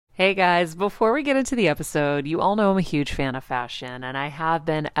Hey guys, before we get into the episode, you all know I'm a huge fan of fashion, and I have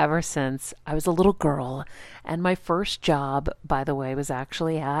been ever since I was a little girl. And my first job, by the way, was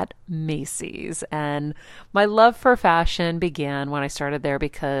actually at Macy's. And my love for fashion began when I started there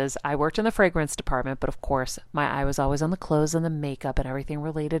because I worked in the fragrance department, but of course, my eye was always on the clothes and the makeup and everything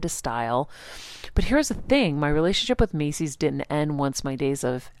related to style. But here's the thing, my relationship with Macy's didn't end once my days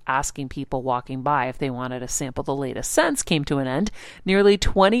of asking people walking by if they wanted to sample the latest scents came to an end. Nearly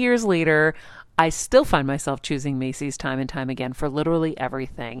 20 years later, I still find myself choosing Macy's time and time again for literally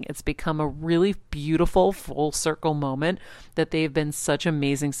everything. It's become a really beautiful full circle moment that they've been such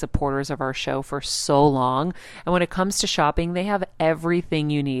amazing supporters of our show for so long. And when it comes to shopping, they have everything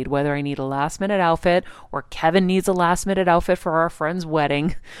you need, whether I need a last minute outfit or Kevin needs a last minute outfit for our friend's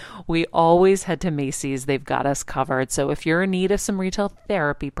wedding. We always head to Macy's. They've got us covered. So if you're in need of some retail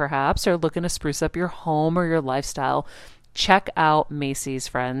therapy, perhaps, or looking to spruce up your home or your lifestyle, check out Macy's,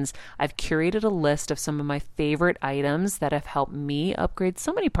 friends. I've curated a list of some of my favorite items that have helped me upgrade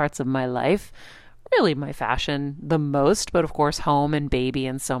so many parts of my life. Really, my fashion the most, but of course, home and baby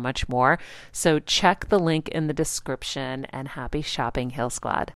and so much more. So check the link in the description and happy shopping, Heal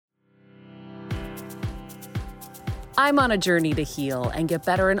Squad. I'm on a journey to heal and get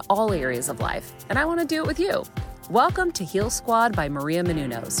better in all areas of life, and I want to do it with you. Welcome to Heal Squad by Maria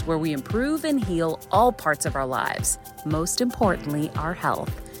Menounos, where we improve and heal all parts of our lives, most importantly, our health.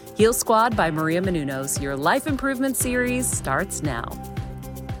 Heal Squad by Maria Menounos, your life improvement series starts now.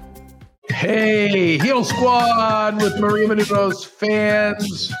 Hey, Heal Squad with Maria Menounos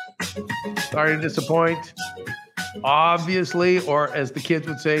fans. Sorry to disappoint. Obviously, or as the kids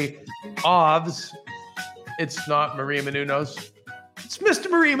would say, OVS, it's not Maria Menounos. It's Mr.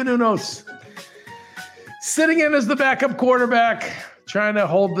 Maria Menounos. Sitting in as the backup quarterback, trying to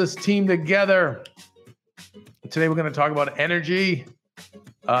hold this team together. Today we're going to talk about energy,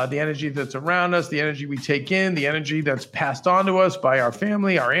 the energy that's around us, the energy we take in, the energy that's passed on to us by our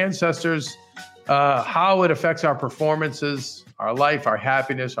family, our ancestors, how it affects our performances, our life, our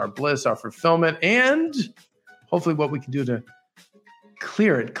happiness, our bliss, our fulfillment, and hopefully what we can do to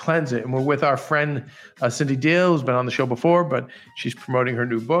clear it, cleanse it. And we're with our friend Cyndi Dale, who's been on the show before, but she's promoting her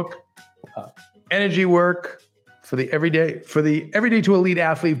new book. Energy work for the everyday to elite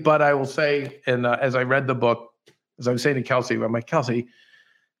athlete. But I will say, and as I read the book, as I was saying to Kelsey, I'm like, Kelsey,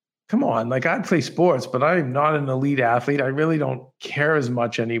 come on, like I play sports, but I'm not an elite athlete. I really don't care as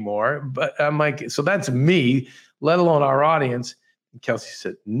much anymore. But I'm like, so that's me, let alone our audience. And Kelsey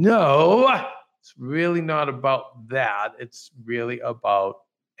said, no, it's really not about that. It's really about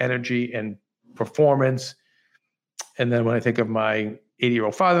energy and performance. And then when I think of my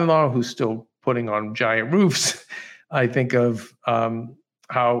 80-year-old father-in-law who's still putting on giant roofs, I think of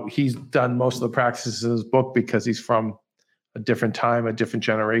how he's done most of the practices in his book because he's from a different time, a different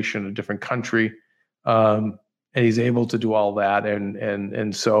generation, a different country, and he's able to do all that.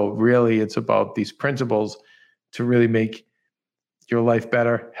 And so really it's about these principles to really make your life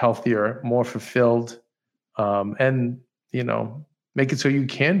better, healthier, more fulfilled, and, make it so you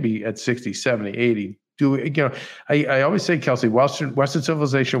can be at 60, 70, 80. I always say, Kelsey, Western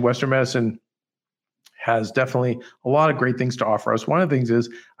civilization, Western medicine has definitely a lot of great things to offer us. One of the things is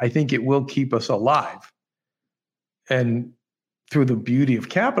I think it will keep us alive. And through the beauty of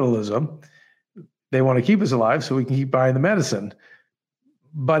capitalism, they want to keep us alive so we can keep buying the medicine.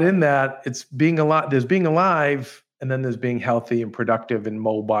 But in that, it's being alive. There's being alive, and then there's being healthy and productive and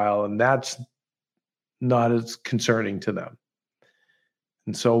mobile, and that's not as concerning to them.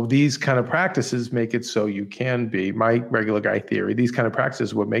 And so these kind of practices make it so you can be, my regular guy theory, these kind of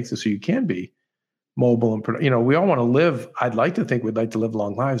practices, what makes it so you can be mobile and, we all want to live. I'd like to think we'd like to live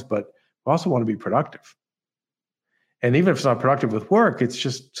long lives, but we also want to be productive. And even if it's not productive with work, it's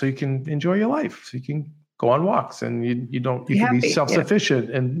just so you can enjoy your life. So you can go on walks and you can be self-sufficient.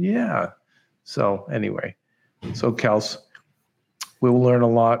 Yeah. And so anyway, so Kels, we'll learn a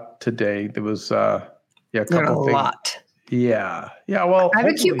lot today. There was, a couple things. Lot. Yeah. Well, I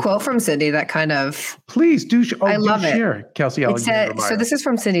have a cute quote from Cyndi that kind of. Please do. I love share, it. Kelsey. So this is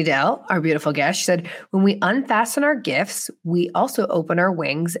from Cyndi Dale, our beautiful guest. She said, "When we unfasten our gifts, we also open our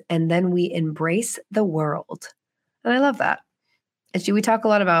wings, and then we embrace the world." And I love that. And we talk a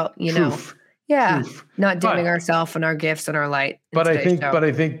lot about, Truth. Not dimming ourselves and our gifts and our light. I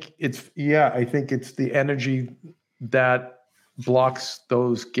think it's the energy that blocks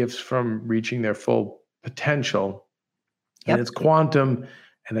those gifts from reaching their full potential. Yep. And it's quantum,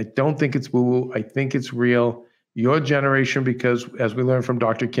 and I don't think it's woo-woo. I think it's real. Your generation, because as we learned from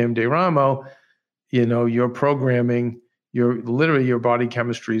Dr. Kim DeRamo, your programming, your body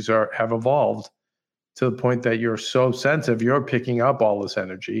chemistries have evolved to the point that you're so sensitive, you're picking up all this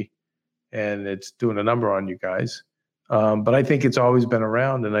energy and it's doing a number on you guys. But I think it's always been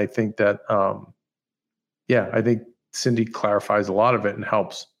around. And I think that, I think Cyndi clarifies a lot of it and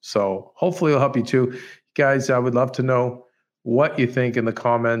helps. So hopefully it'll help you too. Guys, I would love to know what you think in the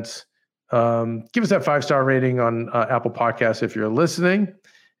comments. Give us that 5-star rating on Apple Podcasts if you're listening.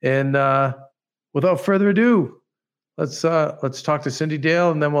 And without further ado, let's talk to Cyndi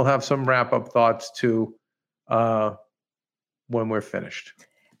Dale, and then we'll have some wrap-up thoughts too when we're finished.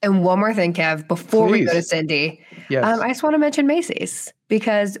 And one more thing, Kev, before Please. we go to Cyndi, Yes. I just want to mention Macy's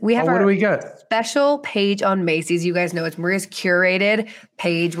because we have what do we got? special page on Macy's. You guys know it's Maria's curated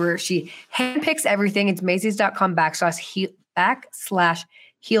page where she handpicks everything. It's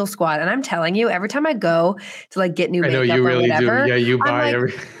Macy's.com/Heal Squad. And I'm telling you, every time I go to like get new makeup you or really whatever, do. Yeah, you buy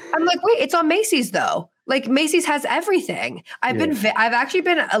everything. I'm like, wait, it's on Macy's though. Like Macy's has everything. I've actually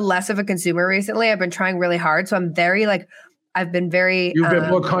been less of a consumer recently. I've been trying really hard. So I'm very like, I've been very. You've been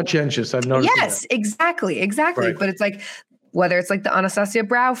more conscientious. I've noticed. Yes, that. exactly. Right. But it's like, whether it's like the Anastasia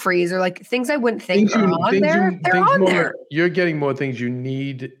brow freeze or like things I wouldn't think are on there, they're on there. You're getting more things you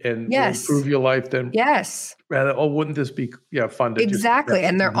need and will improve your life than rather, wouldn't this be fun to exactly.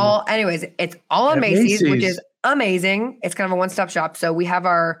 And they're all, anyways, it's all on Macy's, which is amazing. It's kind of a one-stop shop. So we have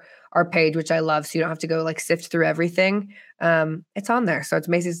our page, which I love. So you don't have to go like sift through everything. It's on there. So it's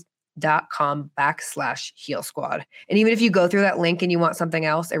Macy's.com/Heal Squad. And even if you go through that link and you want something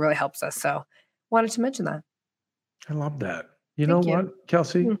else, it really helps us. So wanted to mention that. I love that. You know what,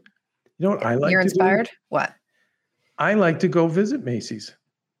 Kelsey? You know what I like You're to inspired? do? What? I like to go visit Macy's.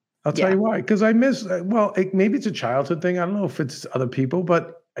 I'll tell you why. Because I miss, maybe it's a childhood thing. I don't know if it's other people,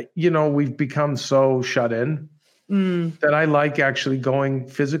 but, we've become so shut in that I like actually going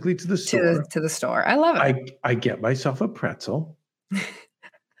physically to the store. To the store. I love it. I get myself a pretzel.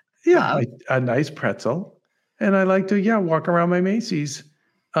 Wow. A nice pretzel. And I like to, walk around my Macy's.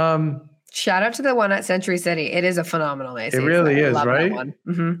 Shout out to the one at Century City. It is a phenomenal Macy's. It really is, right?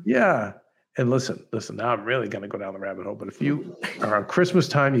 Mm-hmm. Yeah. And listen, now I'm really going to go down the rabbit hole. But if you are on Christmas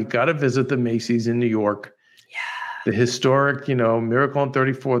time, you got to visit the Macy's in New York. Yeah. The historic, Miracle on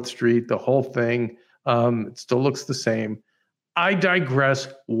 34th Street, the whole thing. It still looks the same. I digress.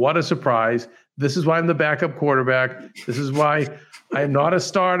 What a surprise. This is why I'm the backup quarterback. This is why I am not a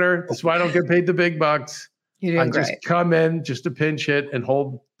starter. This is why I don't get paid the big bucks. You're doing great. Just come in just to pinch hit and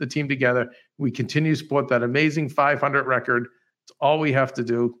hold the team together. We continue to support that amazing 500 record. It's all we have to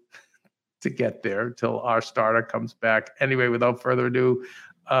do to get there till our starter comes back. Anyway, without further ado,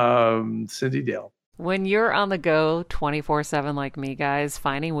 Cyndi Dale. When you're on the go 24/7 like me, guys,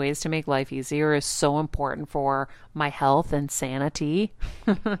 finding ways to make life easier is so important for my health and sanity.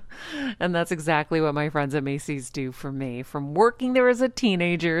 And that's exactly what my friends at Macy's do for me. From working there as a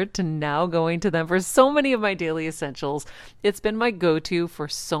teenager to now going to them for so many of my daily essentials, it's been my go-to for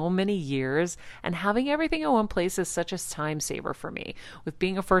so many years. And having everything in one place is such a time saver for me. With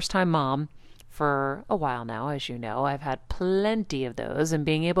being a first-time mom, for a while now, as you know, I've had plenty of those, and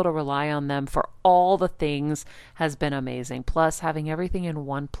being able to rely on them for all the things has been amazing. Plus, having everything in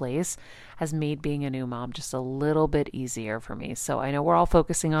one place has made being a new mom just a little bit easier for me. So I know we're all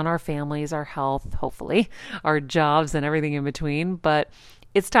focusing on our families, our health, hopefully, our jobs and everything in between, but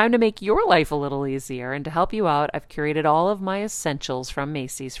it's time to make your life a little easier. And to help you out, I've curated all of my essentials from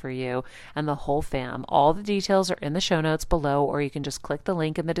Macy's for you and the whole fam. All the details are in the show notes below, or you can just click the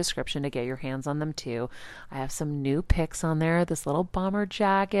link in the description to get your hands on them too. I have some new picks on there. This little bomber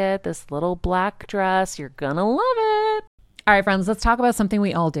jacket, this little black dress. You're gonna love it. All right, friends, let's talk about something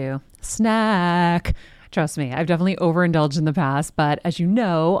we all do. Snack. Trust me, I've definitely overindulged in the past, but as you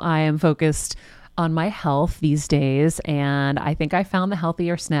know, I am focused on my health these days, and I think I found the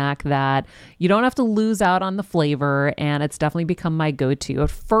healthier snack that you don't have to lose out on the flavor, and it's definitely become my go-to. It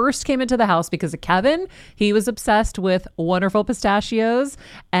first came into the house because of Kevin. He was obsessed with Wonderful Pistachios,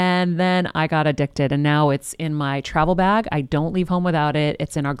 and then I got addicted, and now it's in my travel bag. I don't leave home without it.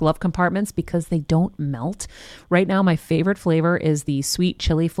 It's in our glove compartments because they don't melt. Right now, my favorite flavor is the sweet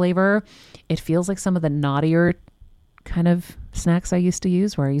chili flavor. It feels like some of the naughtier kind of snacks I used to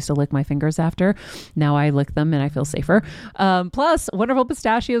use, where I used to lick my fingers after. Now I lick them and I feel safer. Plus, Wonderful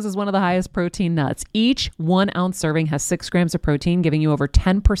Pistachios is one of the highest protein nuts. Each 1 ounce serving has 6 grams of protein, giving you over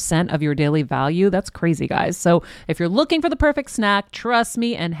 10% of your daily value. That's crazy, guys. So if you're looking for the perfect snack, trust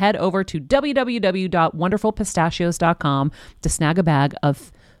me and head over to www.wonderfulpistachios.com to snag a bag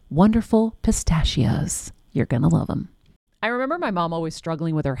of Wonderful Pistachios. You're going to love them. I remember my mom always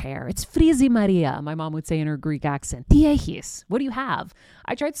struggling with her hair. It's Frizi Maria, my mom would say in her Greek accent. Diehis, what do you have?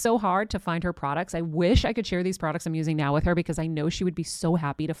 I tried so hard to find her products. I wish I could share these products I'm using now with her because I know she would be so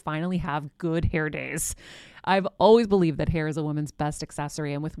happy to finally have good hair days. I've always believed that hair is a woman's best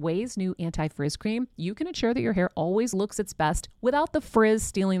accessory, and with Ouai's new anti-frizz cream, you can ensure that your hair always looks its best without the frizz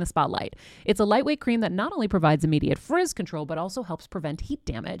stealing the spotlight. It's a lightweight cream that not only provides immediate frizz control, but also helps prevent heat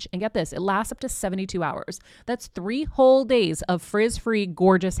damage. And get this, it lasts up to 72 hours. That's 3 whole days of frizz-free,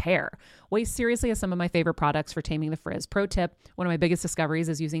 gorgeous hair. Ouai seriously has some of my favorite products for taming the frizz. Pro tip, one of my biggest discoveries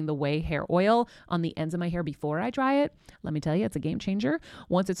is using the Ouai hair oil on the ends of my hair before I dry it. Let me tell you, it's a game changer.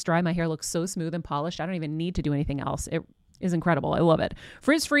 Once it's dry, my hair looks so smooth and polished, I don't even need to do anything else. It is incredible. I love it.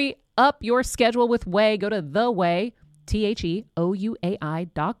 Frizz-free, up your schedule with Ouai. Go to the Ouai, TheOuai.com,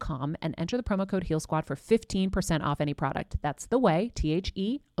 and enter the promo code HealSquad for 15% off any product. That's the Ouai,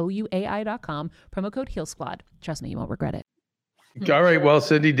 TheOuai.com, promo code HealSquad. Trust me, you won't regret it. All right. Well,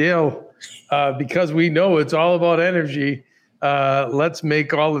 Cyndi Dale, because we know it's all about energy, let's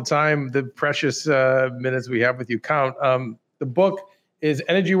make all the time, the precious minutes we have with you count. The book is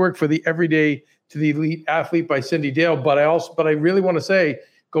Energy Work for the Everyday to the Elite Athlete by Cyndi Dale. But I really want to say,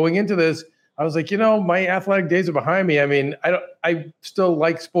 going into this, I was like, my athletic days are behind me. I mean, I still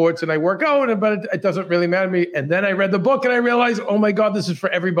like sports and I work out, but it doesn't really matter to me. And then I read the book and I realized, oh my God, this is for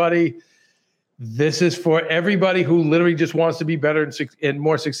everybody. This is for everybody who literally just wants to be better and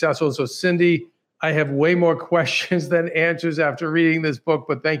more successful. So Cyndi, I have way more questions than answers after reading this book,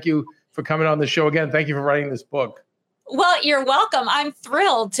 but thank you for coming on the show again. Thank you for writing this book. Well, you're welcome. I'm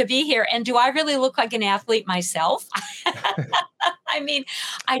thrilled to be here. And do I really look like an athlete myself? I mean,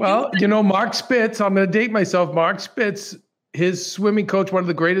 do. Mark Spitz, I'm going to date myself. Mark Spitz, his swimming coach, one of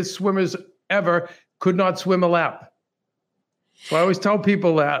the greatest swimmers ever, could not swim a lap. So I always tell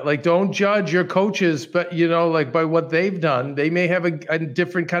people that, don't judge your coaches, but, by what they've done. They may have a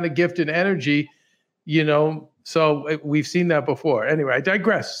different kind of gift and energy, so we've seen that before. Anyway, I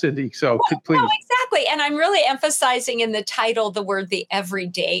digress, Cyndi, so please. No, exactly. And I'm really emphasizing in the title the word the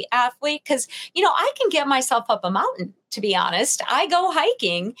everyday athlete because, I can get myself up a mountain. To be honest, I go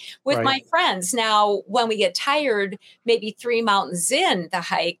hiking with my friends. Now, when we get tired, maybe 3 mountains in the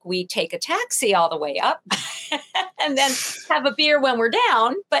hike, we take a taxi all the way up and then have a beer when we're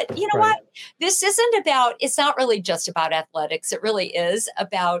down. But you know what? This it's not really just about athletics. It really is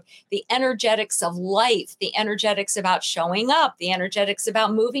about the energetics of life, the energetics about showing up, the energetics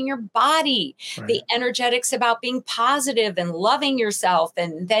about moving your body, the energetics about being positive and loving yourself.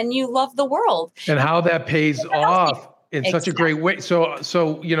 And then you love the world. And how that pays off. In such a great way. So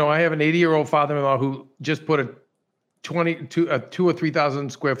I have an 80-year-old father-in-law who just put a 2,000 or 3,000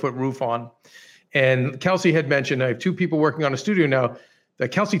 square foot roof on. And Kelsey had mentioned, I have 2 people working on a studio now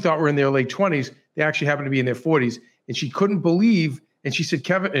that Kelsey thought were in their late 20s. They actually happen to be in their 40s. And she couldn't believe, and she said,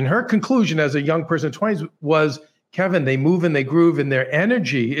 Kevin, and her conclusion as a young person in 20s was, Kevin, they move and they groove in their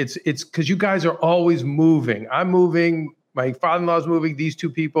energy. It's because you guys are always moving. I'm moving, my father-in-law's moving, these 2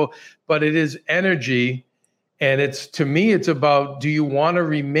 people, but it is energy. And to me, it's about, do you want to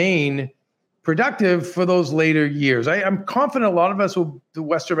remain productive for those later years? I'm confident a lot of us the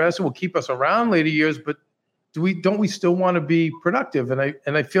Western medicine will keep us around later years, but don't we still want to be productive? And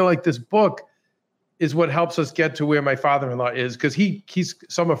I feel like this book is what helps us get to where my father-in-law is, because he's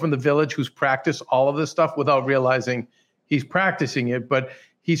someone from the village who's practiced all of this stuff without realizing he's practicing it, but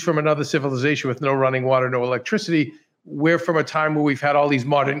he's from another civilization with no running water, no electricity. We're from a time where we've had all these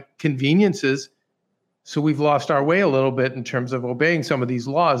modern conveniences. So we've lost our way a little bit in terms of obeying some of these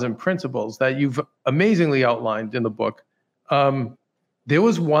laws and principles that you've amazingly outlined in the book. There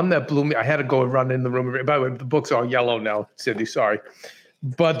was one that blew me. I had to go and run in the room. By the way, the book's all yellow now, Cyndi, sorry.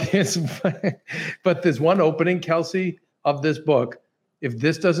 But there's one opening, Kelsey, of this book. If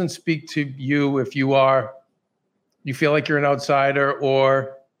this doesn't speak to you, if you feel like you're an outsider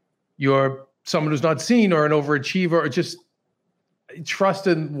or you're someone who's not seen or an overachiever, or just trust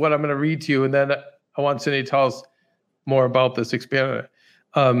in what I'm going to read to you, and then I want Cyndi to tell us more about this, expand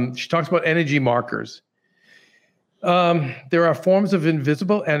on it. She talks about energy markers. There are forms of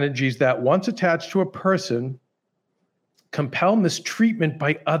invisible energies that, once attached to a person, compel mistreatment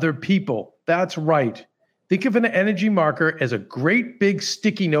by other people. That's right. Think of an energy marker as a great big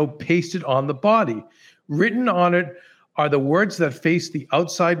sticky note pasted on the body. Written on it are the words that face the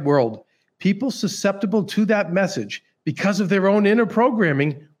outside world. People susceptible to that message, because of their own inner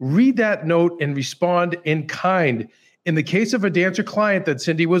programming, read that note and respond in kind. In the case of a dancer client that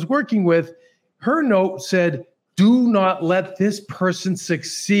Cyndi was working with, her note said, "Do not let this person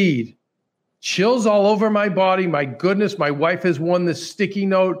succeed." Chills all over my body. My goodness, my wife has worn this sticky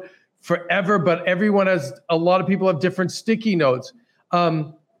note forever, but a lot of people have different sticky notes.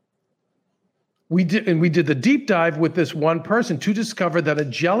 We did the deep dive with this one person to discover that a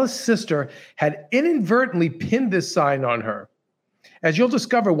jealous sister had inadvertently pinned this sign on her. As you'll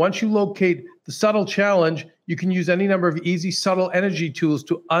discover, once you locate the subtle challenge, you can use any number of easy, subtle energy tools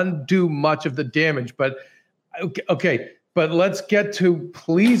to undo much of the damage. But let's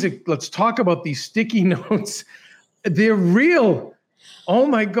let's talk about these sticky notes. They're real. Oh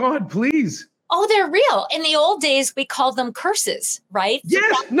my God, please. Oh, they're real. In the old days, we called them curses, right?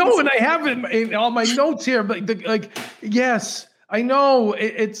 Yes, no, and I have it in all my notes here. But yes, I know.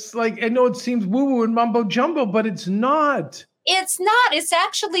 It's like, I know it seems woo-woo and mumbo jumbo, but it's not. It's not. It's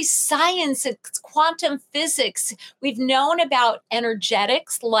actually science. It's quantum physics. We've known about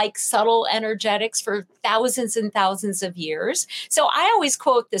energetics, like subtle energetics, for thousands and thousands of years. So I always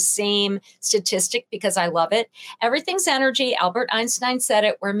quote the same statistic because I love it. Everything's energy. Albert Einstein said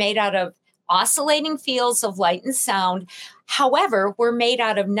it. We're made out of oscillating fields of light and sound. However, we're made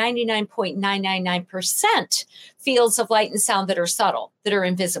out of 99.999% fields of light and sound that are subtle, that are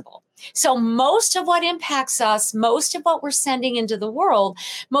invisible. So most of what impacts us, most of what we're sending into the world,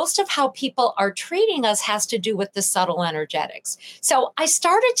 most of how people are treating us has to do with the subtle energetics. So I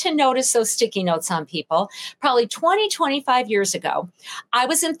started to notice those sticky notes on people probably 20, 25 years ago. I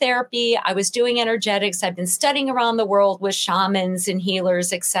was in therapy. I was doing energetics. I've been studying around the world with shamans and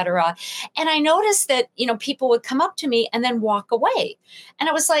healers, et cetera. And I noticed that, people would come up to me and then walk away. And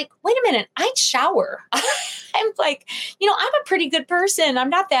I was like, wait a minute, I'd shower. I'm like, I'm a pretty good person. I'm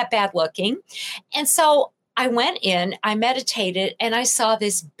not that bad looking. And so I went in, I meditated, and I saw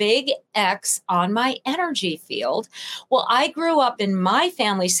this big X on my energy field. Well, I grew up in my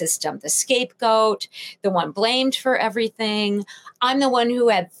family system, the scapegoat, the one blamed for everything. I'm the one who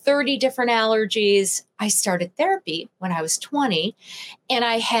had 30 different allergies. I started therapy when I was 20, and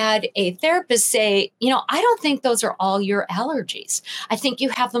I had a therapist say, I don't think those are all your allergies. I think you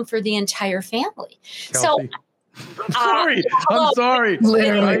have them for the entire family. Kelsey. So I'm sorry.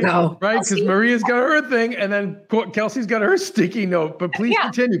 Literally, no. Right, because Maria's got her thing, and then Kelsey's got her sticky note. But please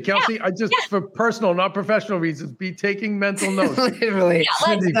continue, Kelsey. For personal, not professional reasons, be taking mental notes. Literally,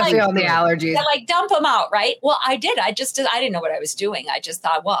 especially on the allergies. Dump them out, right? Well, I did. I didn't know what I was doing. I just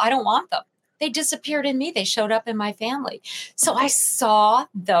thought, well, I don't want them. They disappeared in me. They showed up in my family. So I saw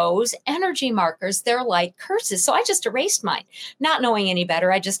those energy markers. They're like curses. So I just erased mine. Not knowing any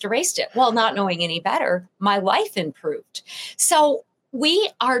better, I just erased it. Well, not knowing any better, my life improved. So we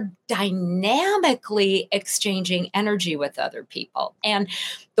are dynamically exchanging energy with other people. And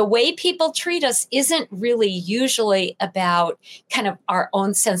the way people treat us isn't really usually about kind of our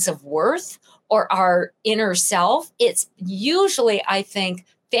own sense of worth or our inner self. It's usually, I think,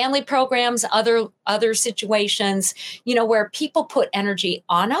 family programs, other situations, where people put energy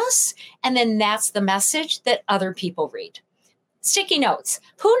on us, and then that's the message that other people read. Sticky notes.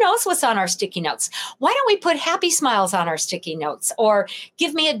 Who knows what's on our sticky notes? Why don't we put happy smiles on our sticky notes, or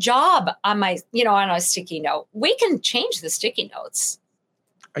give me a job on my, on a sticky note? We can change the sticky notes.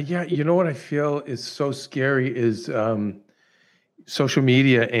 Yeah, what I feel is so scary is social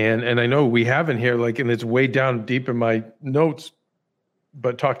media, and I know we have in here, and it's way down deep in my notes,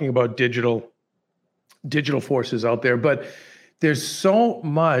 but talking about digital forces out there. But there's so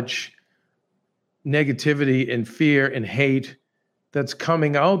much negativity and fear and hate that's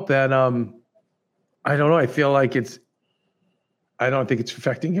coming out that I don't know. I feel like I don't think it's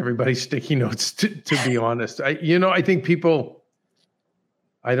affecting everybody's sticky notes, to be honest. I think people,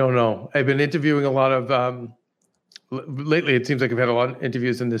 I don't know. I've been interviewing a lot of lately. It seems like I've had a lot of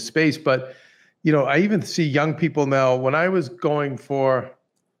interviews in this space, but I even see young people now. When I was going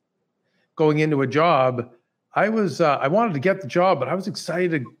into a job, I wanted to get the job, but I was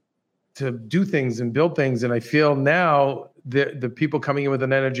excited to do things and build things. And I feel now the people coming in with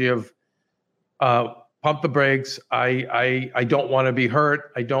an energy of pump the brakes. I don't want to be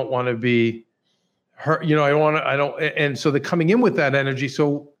hurt. I don't want to be hurt. And so they're coming in with that energy.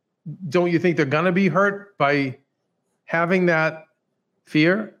 So don't you think they're going to be hurt by having that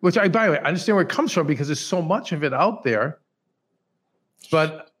fear? Which by the way, I understand where it comes from because there's so much of it out there.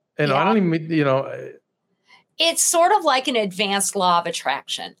 But, I don't even, It's sort of like an advanced law of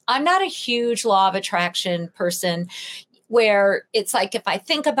attraction. I'm not a huge law of attraction person where it's like, if I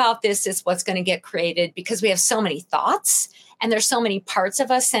think about this, it's what's going to get created, because we have so many thoughts and there's so many parts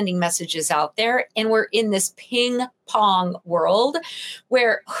of us sending messages out there. And we're in this ping pong world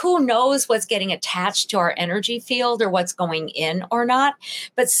where who knows what's getting attached to our energy field or what's going in or not.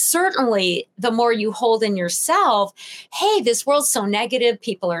 But certainly the more you hold in yourself, hey, this world's so negative.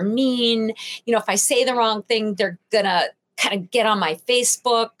 People are mean. If I say the wrong thing, they're going to kind of get on my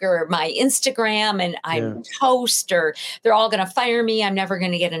Facebook or my Instagram and I'm toast, or they're all going to fire me. I'm never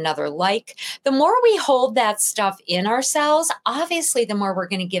going to get another like. The more we hold that stuff in ourselves, obviously, the more we're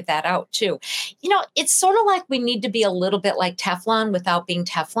going to give that out too. It's sort of like we need to be a little bit like Teflon without being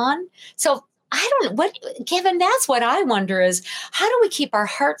Teflon. So I don't know Kevin, that's what I wonder is, how do we keep our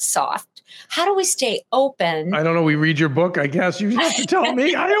hearts soft? How do we stay open? I don't know. We read your book, I guess. You have to tell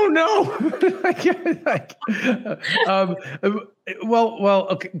me. I don't know. Okay.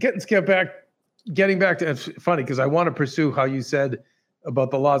 Getting back to, it's funny because I want to pursue how you said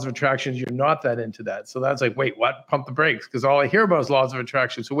about the laws of attraction. You're not that into that. So that's like, wait, what? Pump the brakes. Because all I hear about is laws of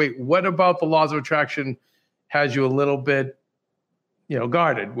attraction. So wait, what about the laws of attraction has you a little bit,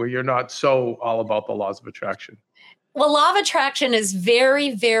 guarded, where you're not so all about the laws of attraction? Well, law of attraction is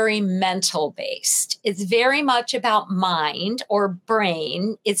very, very mental based. It's very much about mind or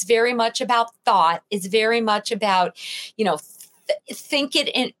brain. It's very much about thought. It's very much about, think it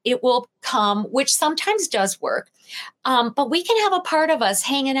and it will come, which sometimes does work. But we can have a part of us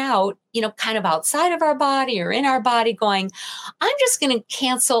hanging out, kind of outside of our body or in our body going, I'm just going to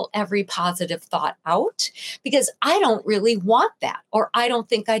cancel every positive thought out because I don't really want that, or I don't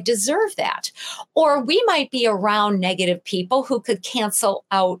think I deserve that. Or we might be around negative people who could cancel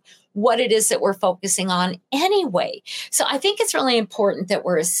out what it is that we're focusing on anyway. So I think it's really important that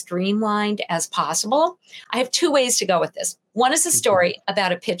we're as streamlined as possible. I have two ways to go with this. One is a story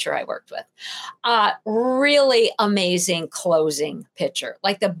about a pitcher I worked with. Really amazing closing pitcher,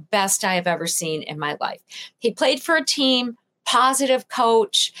 like the best I have ever seen in my life. He played for a team, positive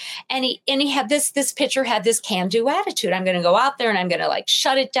coach, and he had this pitcher had this can-do attitude. I'm going to go out there and I'm going to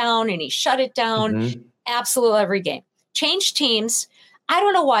shut it down, and he shut it down absolutely every game. Changed teams. I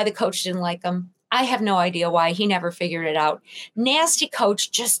don't know why the coach didn't like him. I have no idea why. He never figured it out. Nasty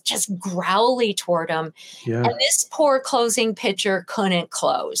coach, just growly toward him. Yeah. And this poor closing pitcher couldn't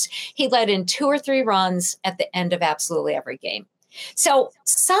close. He let in 2 or 3 runs at the end of absolutely every game. So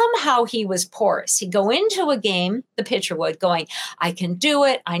somehow he was porous. He'd go into a game, the pitcher would, going, I can do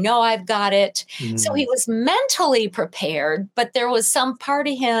it. I know I've got it. So he was mentally prepared, but there was some part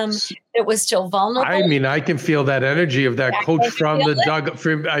of him that was still vulnerable. I mean, I can feel that energy of that coach from the dugout.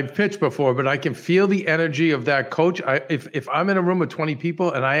 I've pitched before, but I can feel the energy of that coach. If I'm in a room with 20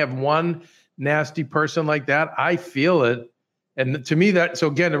 people and I have one nasty person like that, I feel it. And to me, so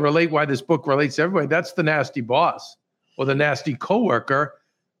again, to relate why this book relates to everybody, that's the nasty boss or the nasty coworker,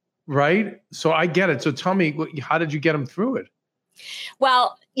 right? So I get it. So tell me, how did you get him through it?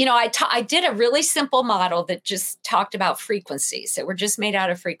 Well, I did a really simple model that just talked about frequencies that were just made out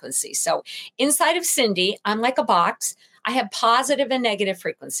of frequencies. So inside of Cyndi, I'm like a box. I have positive and negative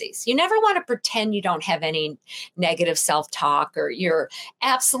frequencies. You never want to pretend you don't have any negative self-talk, or you're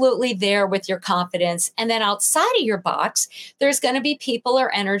absolutely there with your confidence. And then outside of your box, there's going to be people or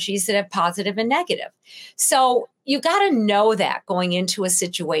energies that have positive and negative. So you got to know that going into a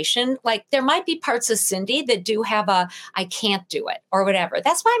situation. Like there might be parts of Cyndi that do have I can't do it or whatever.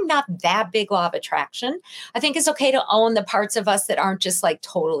 That's why I'm not that big law of attraction. I think it's okay to own the parts of us that aren't just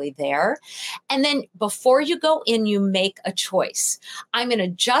totally there. And then before you go in, you make a choice. I'm going to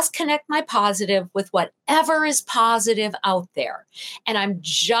just connect my positive with whatever is positive out there. And I'm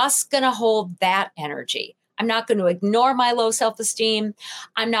just going to hold that energy. I'm not going to ignore my low self-esteem.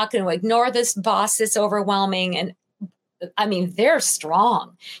 I'm not going to ignore this boss that's overwhelming. And I mean, they're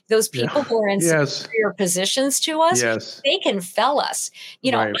strong. Those people who are in superior positions to us, they can fell us.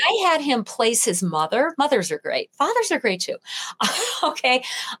 Right. I had him place his mother. Mothers are great. Fathers are great too. Okay.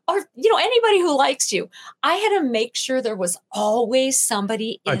 Or, anybody who likes you. I had to make sure there was always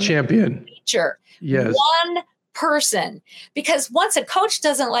somebody in a champion. The picture. Yes. One person, because once a coach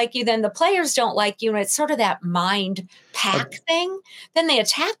doesn't like you, then the players don't like you, and it's sort of that mind pack thing. Then they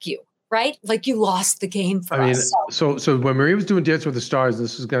attack you, right? Like you lost the game for us. So when Maria was doing Dance with the Stars,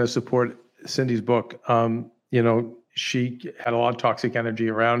 this is going to support Cyndi's book. She had a lot of toxic energy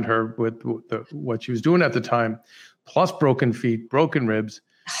around her with what she was doing at the time, plus broken feet, broken ribs,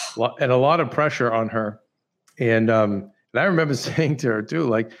 and a lot of pressure on her. And I remember saying to her too,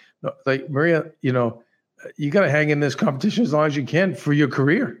 like Maria, you got to hang in this competition as long as you can for your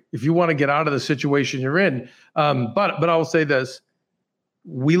career if you want to get out of the situation you're in. But I will say this: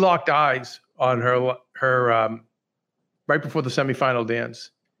 we locked eyes on her right before the semifinal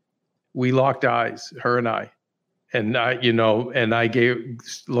dance. We locked eyes, her and I, and I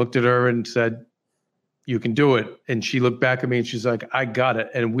looked at her and said, "You can do it." And she looked back at me and she's like, "I got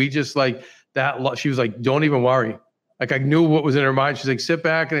it." And we just like that. She was like, "Don't even worry." Like I knew what was in her mind. She's like, sit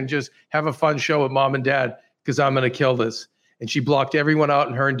back and just have a fun show with mom and dad because I'm going to kill this. And she blocked everyone out,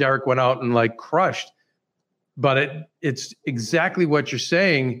 and her and Derek went out and crushed. But it's exactly what you're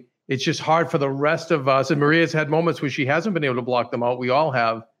saying. It's just hard for the rest of us. And Maria's had moments where she hasn't been able to block them out. We all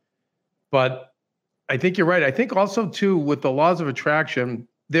have. But I think you're right. I think also too with the laws of attraction,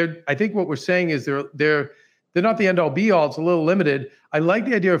 I think what we're saying is they're not the end all be all. It's a little limited. I like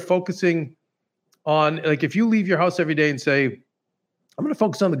the idea of focusing on, like, if you leave your house every day and say, I'm going to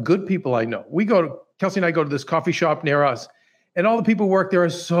focus on the good people I know. Kelsey and I go to this coffee shop near us, and all the people who work there are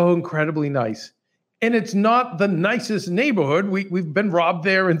so incredibly nice. And it's not the nicest neighborhood. We've been robbed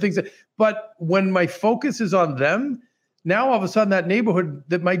there and things. But when my focus is on them, now all of a sudden that neighborhood,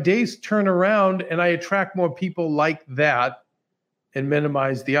 that my days turn around and I attract more people like that and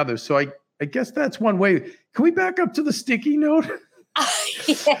minimize the others. So I guess that's one way. Can we back up to the sticky note?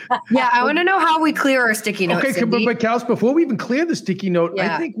 Yeah, I want to know how we clear our sticky notes. Okay, but Kels, before we even clear the sticky note,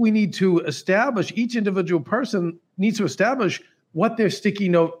 Yeah. I think we need to establish, each individual person needs to establish what their sticky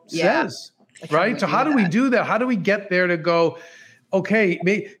note says, right? So how do we do that? How do we get there to go, okay,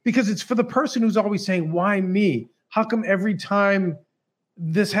 because it's for the person who's always saying, why me? How come every time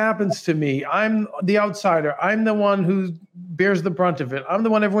this happens to me, I'm the outsider. I'm the one who bears the brunt of it. I'm the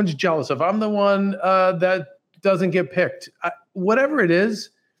one everyone's jealous of. I'm the one that doesn't get picked. Whatever it is,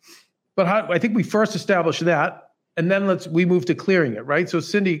 but I think we first establish that, and then we move to clearing it, right? So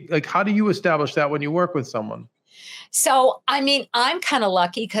Cyndi, like, how do you establish that when you work with someone? So, I mean, I'm kind of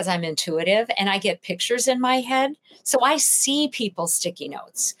lucky because I'm intuitive and I get pictures in my head. So I see people's sticky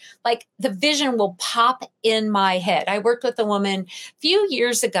notes. Like the vision will pop in my head. I worked with a woman a few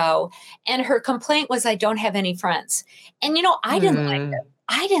years ago and her complaint was, I don't have any friends. And, I didn't like her.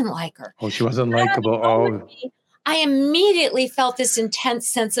 I didn't like her. Oh, she wasn't likable. Oh. I immediately felt this intense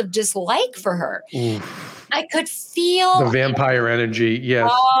sense of dislike for her. Oof. I could feel the vampire energy.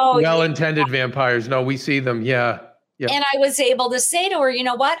 Yes. Oh, well-intended vampires. No, we see them. Yeah. Yeah. And I was able to say to her, you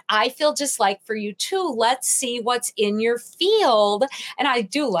know what? I feel dislike for you too. Let's see what's in your field. And I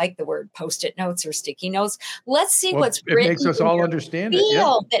do like the word Post-it notes or sticky notes. Let's see what's written. It makes us all understand it.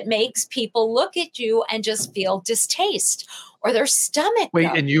 Yeah. That makes people look at you and just feel distaste or their stomach. Wait,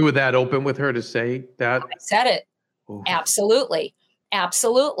 and you were that open with her to say that? I said it. Oof. Absolutely.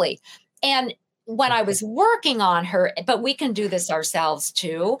 Absolutely. And when I was working on her, but we can do this ourselves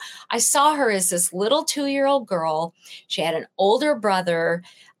too. I saw her as this little 2-year-old girl. She had an older brother.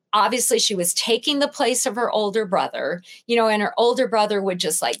 Obviously, she was taking the place of her older brother, and her older brother would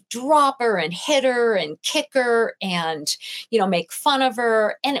just like drop her and hit her and kick her and, make fun of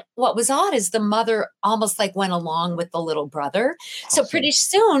her. And what was odd is the mother almost like went along with the little brother. Awesome. So pretty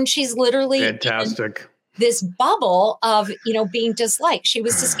soon she's literally fantastic. This bubble of, being disliked. She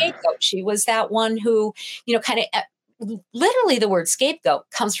was the scapegoat. She was that one who, kind of literally the word scapegoat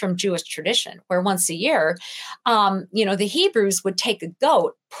comes from Jewish tradition, where once a year, the Hebrews would take a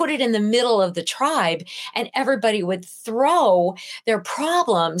goat, put it in the middle of the tribe, and everybody would throw their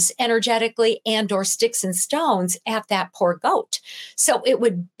problems energetically and or sticks and stones at that poor goat. So it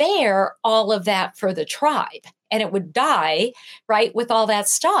would bear all of that for the tribe and it would die, right, with all that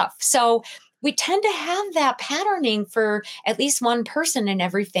stuff. So we tend to have that patterning for at least one person in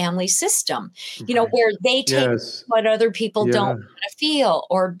every family system, where they take what other people don't want to feel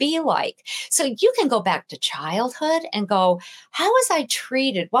or be like. So you can go back to childhood and go, how was I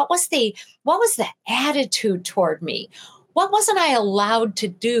treated? What was the attitude toward me? What wasn't I allowed to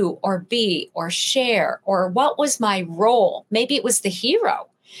do or be or share? Or what was my role? Maybe it was the hero.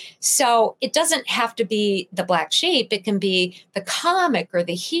 So it doesn't have to be the black sheep. It can be the comic or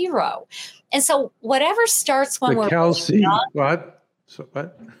the hero. And so whatever starts when we're Kelsey, what? So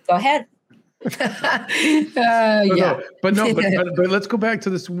what? Go ahead. But let's go back to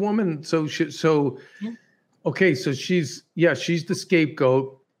this woman. So she's the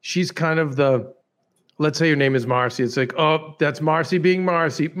scapegoat. She's kind of let's say your name is Marcy. It's like, oh, that's Marcy being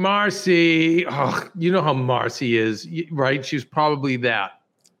Marcy. Marcy. Oh, you know how Marcy is, right? She's probably that.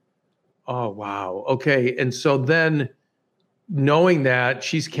 Oh, wow. Okay. And so then knowing that,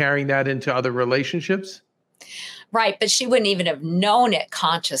 she's carrying that into other relationships? Right. But she wouldn't even have known it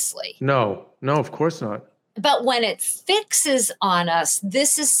consciously. No, of course not. But when it fixes on us,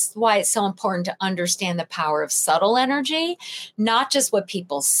 this is why it's so important to understand the power of subtle energy, not just what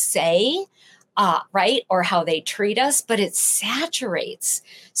people say, right, or how they treat us, but it saturates.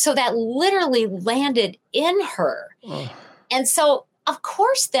 So that literally landed in her. Oh. And so, of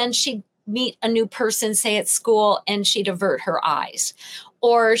course, then she'd meet a new person, say at school, and she'd avert her eyes.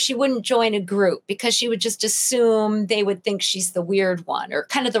 Or she wouldn't join a group because she would just assume they would think she's the weird one or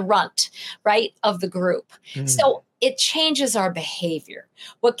kind of the runt, right, of the group. So it changes our behavior.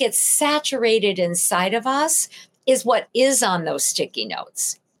 What gets saturated inside of us is what is on those sticky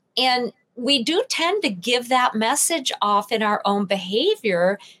notes. And we do tend to give that message off in our own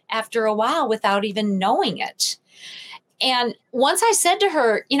behavior after a while without even knowing it. And once I said to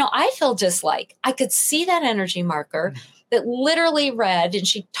her, I feel dislike, I could see that energy marker that literally read, and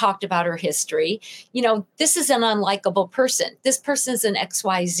she talked about her history. This is an unlikable person. This person's an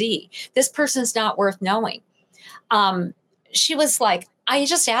XYZ. This person's not worth knowing. She was like, I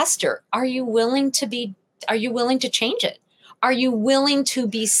just asked her, are you willing to change it? Are you willing to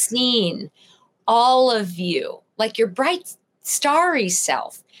be seen? All of you, like your bright, starry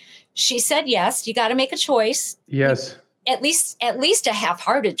self. She said, yes, you got to make a choice. Yes. At least a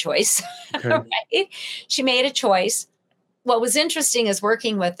half-hearted choice. Okay. Right? She made a choice. What was interesting is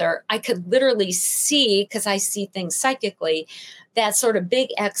working with her, I could literally see, because I see things psychically, that sort of big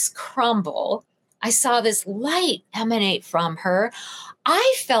X crumble. I saw this light emanate from her.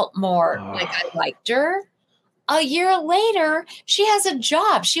 I felt more like I liked her. A year later, she has a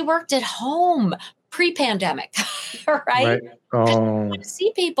job. She worked at home pre-pandemic, right? Oh, to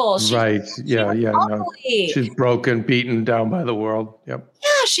see people. Right. Yeah. No. She's broken, beaten down by the world. Yep. Yeah.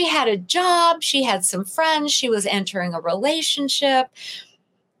 She had a job. She had some friends. She was entering a relationship.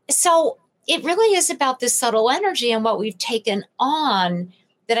 So it really is about this subtle energy and what we've taken on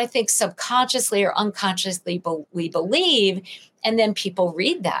that I think subconsciously or unconsciously we believe. And then people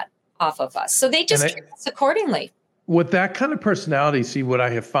read that off of us. So they just treat us accordingly. With that kind of personality, see, what I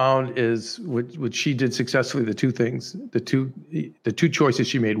have found is what she did successfully, the two choices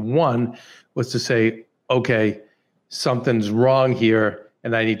she made. One was to say, okay, something's wrong here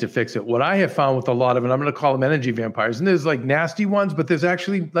and I need to fix it. What I have found with a lot of, and I'm going to call them energy vampires, and there's like nasty ones, but there's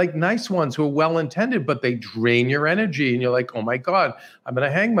actually like nice ones who are well-intended, but they drain your energy and you're like, oh my God, I'm going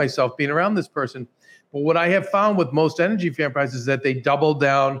to hang myself being around this person. But what I have found with most energy vampires is that they double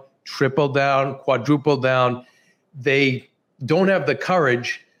down, triple down, quadruple down. They don't have the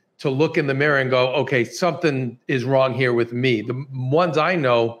courage to look in the mirror and go, okay, something is wrong here with me. The ones I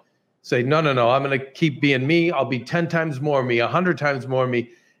know say, no, I'm going to keep being me. I'll be 10 times more me, 100 times more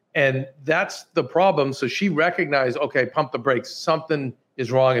me. And that's the problem. So she recognized, okay, pump the brakes. Something is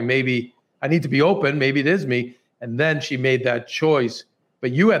wrong. And maybe I need to be open. Maybe it is me. And then she made that choice.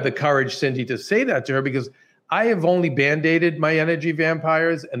 But you had the courage, Cyndi, to say that to her, because I have only band-aided my energy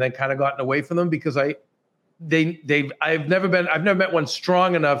vampires and then kind of gotten away from them because I've never met one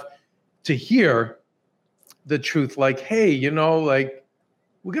strong enough to hear the truth. Like, hey, like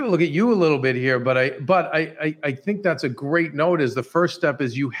we're going to look at you a little bit here, but I think that's a great note. Is the first step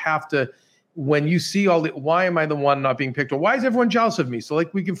is you have to, when you see why am I the one not being picked? Or why is everyone jealous of me? So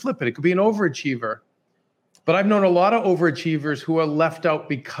like we can flip it. It could be an overachiever, but I've known a lot of overachievers who are left out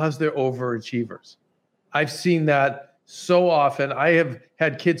because they're overachievers. I've seen that so often. I have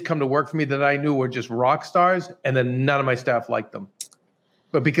had kids come to work for me that I knew were just rock stars, and then none of my staff liked them.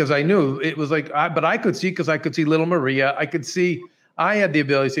 But because I knew it was like, but I could see, because I could see little Maria. I had the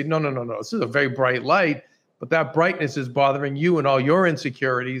ability to say, no, this is a very bright light, but that brightness is bothering you and all your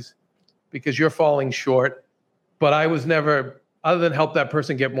insecurities because you're falling short. But I was never, other than help that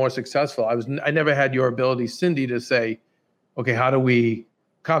person get more successful, I never had your ability, Cyndi, to say, okay, how do we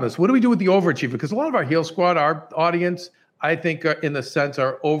calm this? What do we do with the overachiever? Because a lot of our Heal Squad, our audience, I think in the sense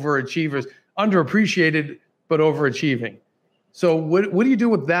are overachievers, underappreciated, but overachieving. So what do you do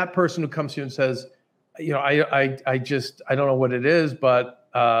with that person who comes to you and says, I don't know what it is, but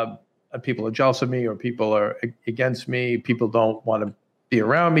people are jealous of me, or people are against me. People don't want to be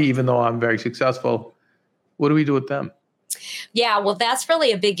around me, even though I'm very successful. What do we do with them? Yeah, well, that's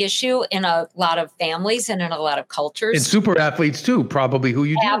really a big issue in a lot of families and in a lot of cultures. And super athletes too, probably, who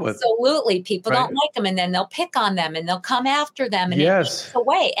you deal with. Absolutely. People don't like them, and then they'll pick on them and they'll come after them, and it takes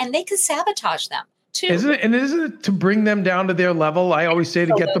away, and they can sabotage them too. Isn't it to bring them down to their level? I always say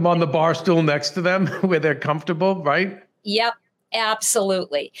to get them on the bar stool next to them where they're comfortable, right? Yep.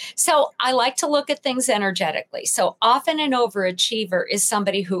 Absolutely. So I like to look at things energetically. So often an overachiever is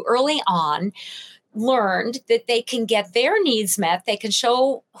somebody who early on learned that they can get their needs met. They can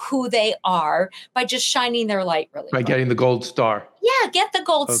show who they are by just shining their light really by getting the gold star. Yeah, get the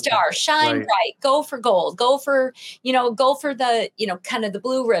gold star, shine bright, go for gold, go for the, kind of the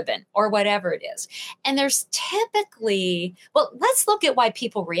blue ribbon or whatever it is. And there's typically, let's look at why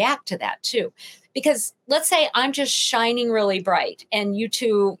people react to that too. Because let's say I'm just shining really bright and you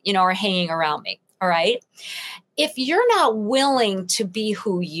two, are hanging around me. All right. If you're not willing to be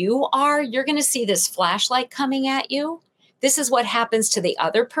who you are, you're going to see this flashlight coming at you this is what happens to the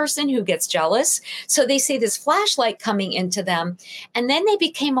other person who gets jealous. So they see this flashlight coming into them, and then they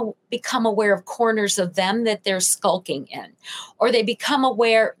become aware of corners of them that they're skulking in, or they become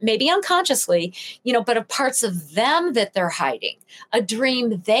aware, maybe unconsciously, but of parts of them that they're hiding, a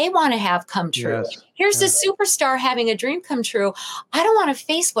dream they want to have come true. Yes. Here's a superstar having a dream come true. I don't want to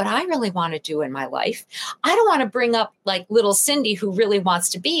face what I really want to do in my life. I don't want to bring up like little Cyndi, who really wants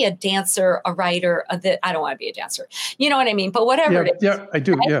to be a dancer, a writer. I don't want to be a dancer. You know what I mean? But whatever it is. Yeah, I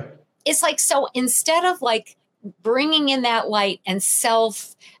do. Right? Yeah. It's like, so instead of like bringing in that light and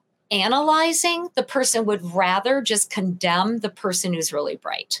self-analyzing, the person would rather just condemn the person who's really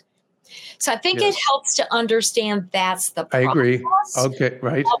bright. So I think it helps to understand that's the process. I agree. Okay,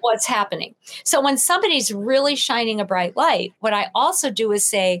 right. Of what's happening. So when somebody's really shining a bright light, what I also do is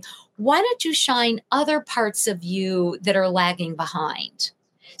say, why don't you shine other parts of you that are lagging behind?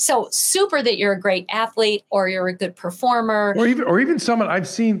 So super that you're a great athlete or you're a good performer. Or even someone I've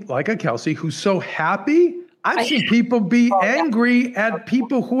seen like a Kelsey who's so happy. I've seen people be angry at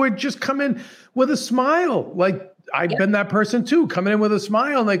people who are just come in with a smile. Like, I've been that person too, coming in with a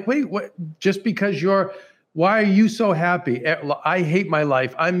smile. Like, wait, what? Just because why are you so happy? I hate my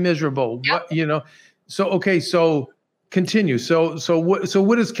life. I'm miserable. Yep. What, So continue. So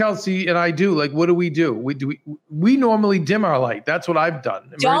what does Kelsey and I do? Like, what do? We normally dim our light. That's what I've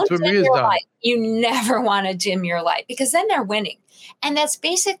done. Don't dim your light. You never want to dim your light, because then they're winning. And that's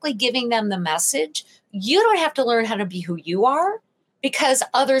basically giving them the message. You don't have to learn how to be who you are, because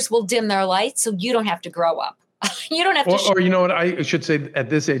others will dim their light. So you don't have to grow up. You don't have to. Or you know what? I should say,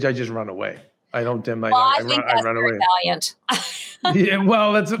 at this age, I just run away. I don't dim my light. I run away. Valiant. Yeah,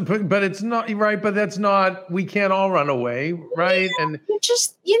 well, but it's not right. But that's not. We can't all run away, right? Yeah, and you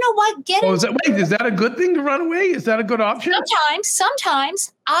just, you know what? Is that a good thing to run away? Is that a good option?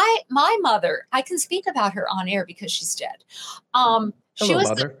 Sometimes my mother, I can speak about her on air because she's dead.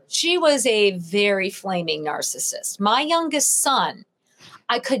 She was a very flaming narcissist. My youngest son,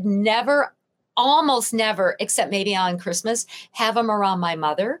 I could almost never, except maybe on Christmas, have him around my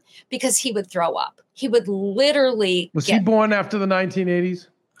mother, because he would throw up. He would literally. Was he born after the 1980s?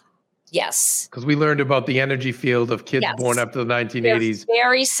 Yes. Because we learned about the energy field of kids born after the 1980s. They're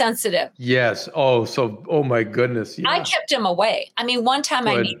very sensitive. Yes. Oh my goodness. Yeah. I kept him away. I mean, one time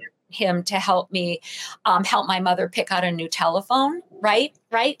I needed him to help me help my mother pick out a new telephone, right?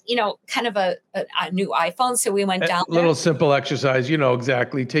 Kind of a new iPhone. So we went down there. Little simple exercise,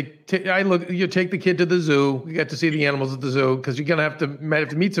 exactly. You take the kid to the zoo. You get to see the animals at the zoo, because you're going to might have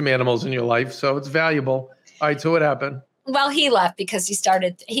to meet some animals in your life. So it's valuable. All right. So what happened? Well, he left because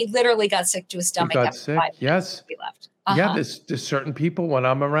he literally got sick to his stomach. He got sick. Yes. He left. Yeah, there's certain people when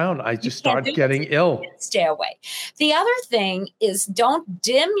I'm around, I just start getting ill. Stay away. The other thing is, don't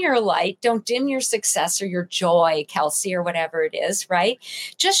dim your light. Don't dim your success or your joy, Kelsey, or whatever it is, right?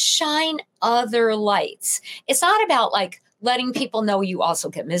 Just shine other lights. It's not about like letting people know you also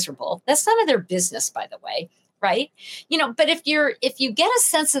get miserable. That's none of their business, by the way. Right. But if you get a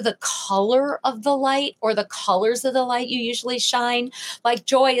sense of the color of the light, or the colors of the light you usually shine, like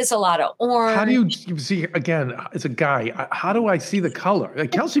joy is a lot of orange. How do you see, again, as a guy, how do I see the color?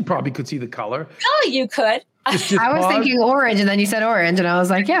 Like, Kelsey probably could see the color. Oh, you could. I was thinking orange, and then you said orange, and I was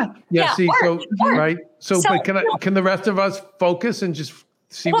like, yeah. See, orange. Right. So but can the rest of us focus and just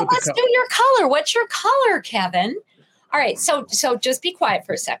see what the color? Let's do your color. What's your color, Kevin? All right. So just be quiet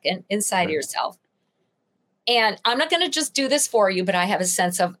for a second inside of yourself. And I'm not going to just do this for you, but I have a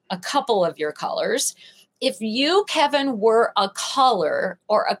sense of a couple of your colors. If you, Kevin, were a color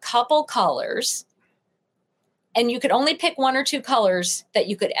or a couple colors, and you could only pick one or two colors that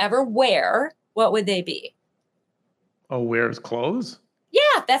you could ever wear, what would they be? Oh, wear as clothes?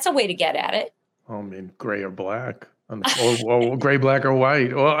 Yeah, that's a way to get at it. Oh, I mean, gray or black. Or gray, black, or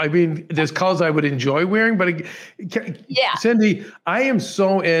white. Well, I mean, there's colors I would enjoy wearing, but Cyndi, I am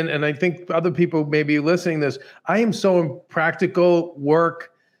so in, and I think other people may be listening to this, I am so in practical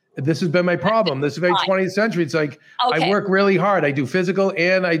work. This has been my problem. This is very 20th century. It's like, I work really hard. I do physical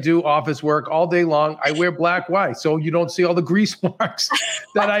and I do office work all day long. I wear black, white, so you don't see all the grease marks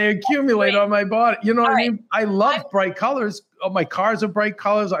that I accumulate on my body. You know what I mean? I love bright colors. Oh, my cars are bright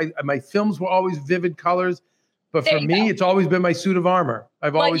colors. My films were always vivid colors. But for me, it's always been my suit of armor.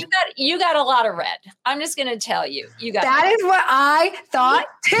 You got a lot of red. I'm just going to tell you. That is what I thought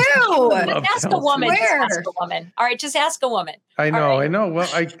too. Ask a woman. Just ask a woman. All right, just ask a woman. I know. Well,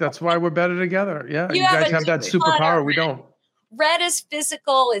 that's why we're better together. Yeah, you guys have that superpower. We don't. Red is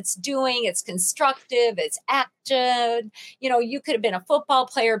physical, it's doing, it's constructive, it's active. You could have been a football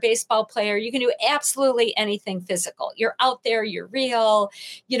player, baseball player. You can do absolutely anything physical. You're out there, you're real,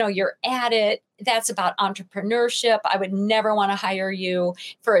 you're at it. That's about entrepreneurship. I would never want to hire you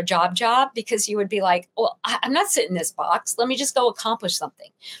for a job because you would be like, well, I'm not sitting in this box. Let me just go accomplish something.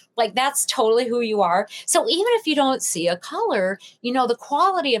 Like, that's totally who you are. So even if you don't see a color, you know the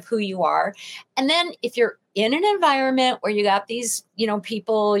quality of who you are. And then if you're in an environment where you got these,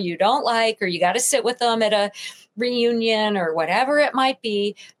 people you don't like, or you got to sit with them at a reunion or whatever it might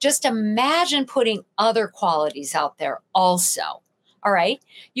be, just imagine putting other qualities out there also. All right.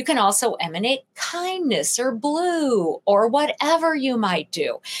 You can also emanate kindness or blue or whatever you might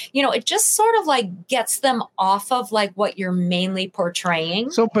do. It just sort of like gets them off of like what you're mainly portraying.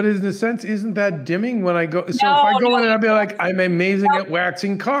 So, but in a sense, isn't that dimming when I go? So if I go in and I'll be like, I'm amazing at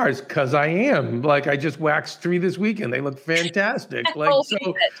waxing cars, because I am. Like, I just waxed 3 this weekend. They look fantastic.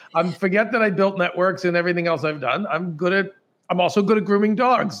 Forget that I built networks and everything else I've done. I'm also good at grooming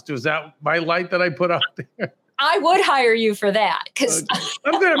dogs. Is that my light that I put out there? I would hire you for that because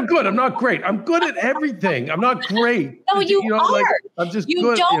I'm good. I'm not great. I'm good at everything. I'm not great. No, you are. I'm just you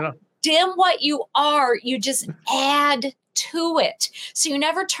good. Don't dim what you are. You just add to it. So you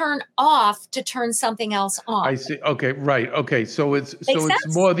never turn off to turn something else on. I see. Okay. Right. Okay. So it's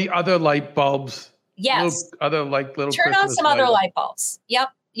sense? more the other light bulbs. Yes. Little turn Christmas on some lights. other light bulbs. Yep.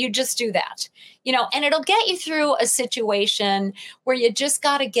 You just do that, and it'll get you through a situation where you just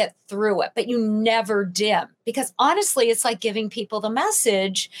got to get through it, but you never dim, because honestly, it's like giving people the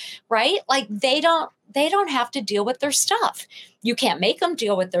message, right? Like they don't have to deal with their stuff. You can't make them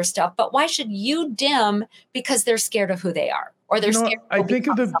deal with their stuff, but why should you dim because they're scared of who they are? Or they're scared. I think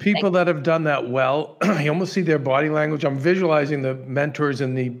of the people that have done that well. I almost see their body language. I'm visualizing the mentors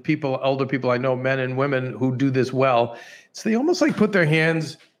and the older people I know, men and women who do this well. So they almost like put their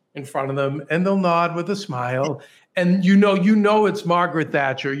hands in front of them and they'll nod with a smile. And you know it's Margaret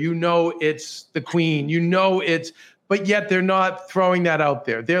Thatcher. It's the Queen. But yet they're not throwing that out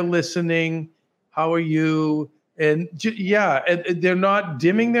there. They're listening. How are you? And and they're not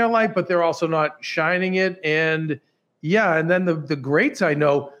dimming their light, but they're also not shining it. And then the greats I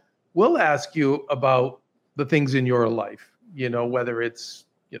know will ask you about the things in your life, whether it's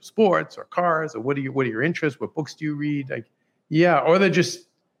sports or cars, or what are your interests? What books do you read? Or they're just,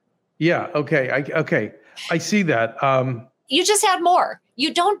 okay. I see that. You just add more.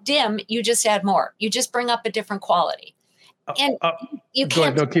 You don't dim. You just add more. You just bring up a different quality. And you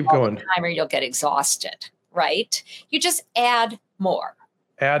can't keep going. Time or you'll get exhausted, right? You just add more.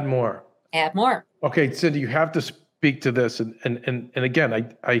 Add more. Add more. Okay, Cyndi, you have to speak to this. And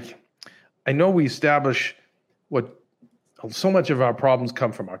again, I know we establish what so much of our problems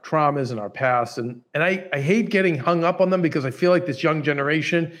come from our traumas and our past. And I hate getting hung up on them, because I feel like this young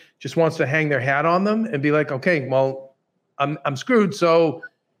generation just wants to hang their hat on them and be like, okay, well, I'm screwed. So,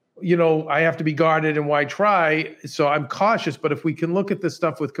 I have to be guarded, and why try? So I'm cautious. But if we can look at this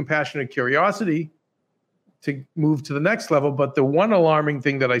stuff with compassionate curiosity to move to the next level. But the one alarming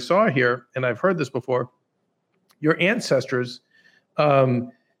thing that I saw here, and I've heard this before, your ancestors,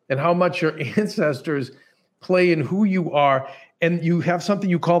 and how much your ancestors play in who you are. And you have something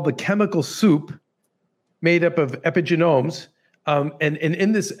you call the chemical soup made up of epigenomes. And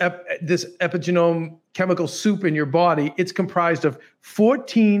in this epigenome chemical soup in your body, it's comprised of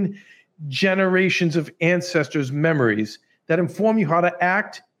 14 generations of ancestors' memories that inform you how to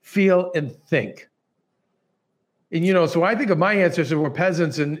act, feel, and think. And, so I think of my ancestors were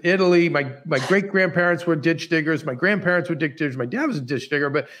peasants in Italy. My great-grandparents were ditch diggers. My grandparents were ditch diggers. My dad was a ditch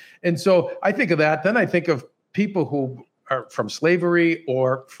digger. And so I think of that. Then I think of people who are from slavery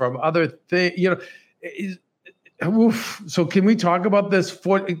or from other things, So can we talk about this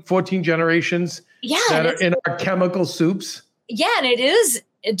 14 generations that are in our chemical soups? Yeah, and it is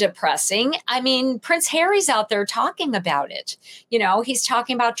depressing. I mean, Prince Harry's out there talking about it. He's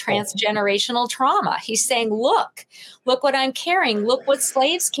talking about transgenerational trauma. He's saying, look what I'm carrying. Look what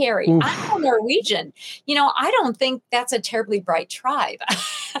slaves carry. Oof. I'm a Norwegian. I don't think that's a terribly bright tribe. A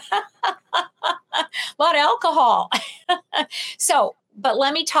lot of alcohol. But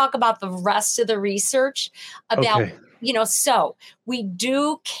let me talk about the rest of the research about, so we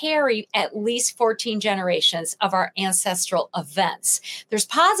do carry at least 14 generations of our ancestral events. There's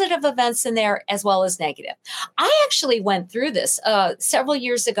positive events in there as well as negative. I actually went through this several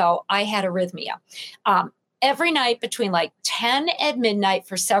years ago. I had arrhythmia. Every night between like 10 and midnight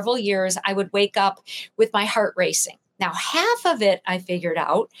for several years, I would wake up with my heart racing. Now, half of it I figured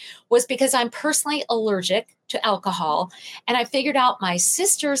out was because I'm personally allergic to alcohol. And I figured out my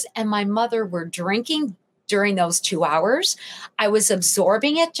sisters and my mother were drinking during those 2 hours. I was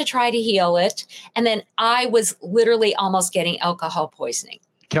absorbing it to try to heal it. And then I was literally almost getting alcohol poisoning.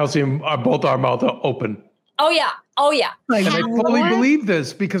 Calcium, both our mouth are open. Oh, yeah. Oh, yeah. And I fully believe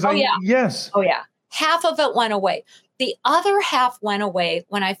this because yes. Oh, yeah. Half of it went away. The other half went away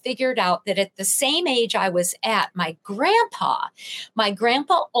when I figured out that at the same age I was at, my grandpa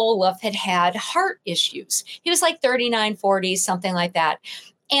Olaf had heart issues. He was like 39, 40, something like that.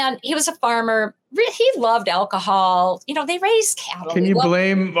 And he was a farmer. He loved alcohol. They raised cattle. Can you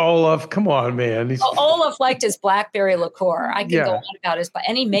blame Olaf? Come on, man. Olaf liked his blackberry liqueur. I can go on about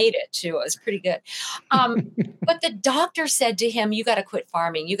and he made it too. It was pretty good. But the doctor said to him, you got to quit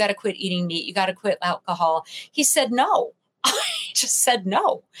farming. You got to quit eating meat. You got to quit alcohol. He said, no. He just said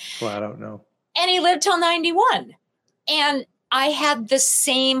no. Flat out no. And he lived till 91. And I had the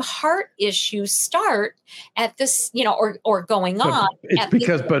same heart issue start at this, or going on. It's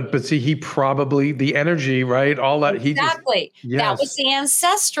because, but see, he probably, the energy, right? All that. Exactly. That was the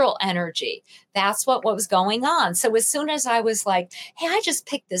ancestral energy. That's what was going on. So as soon as I was like, hey, I just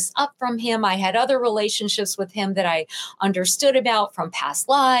picked this up from him. I had other relationships with him that I understood about from past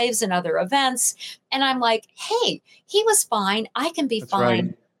lives and other events. And I'm like, hey, he was fine. I can be fine.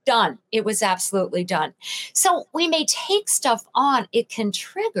 Right. Done. It was absolutely done. So we may take stuff on, it can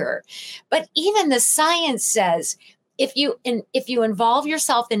trigger, but even the science says if you involve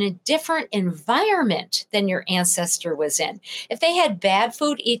yourself in a different environment than your ancestor was in, if they had bad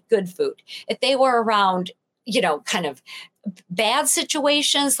food, eat good food. If they were around, kind of bad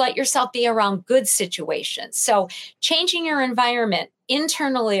situations, let yourself be around good situations. So changing your environment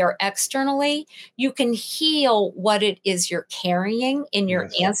internally or externally, you can heal what it is you're carrying in your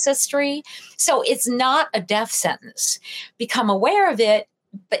ancestry. So it's not a death sentence. Become aware of it,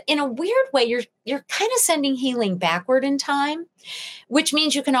 but in a weird way, you're kind of sending healing backward in time, which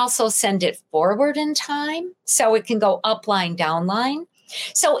means you can also send it forward in time. So it can go up line, down line.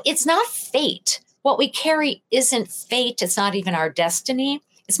 So it's not fate. What we carry isn't fate. It's not even our destiny.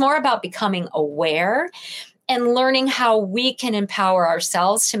 It's more about becoming aware and learning how we can empower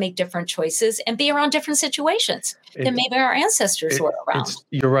ourselves to make different choices and be around different situations than maybe our ancestors were around.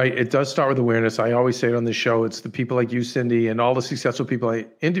 You're right. It does start with awareness. I always say it on this show. It's the people like you, Cyndi, and all the successful people I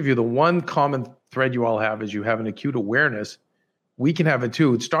interview. The one common thread you all have is you have an acute awareness. We can have it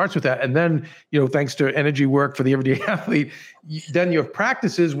too. It starts with that. And then, thanks to energy work for the everyday athlete, then you have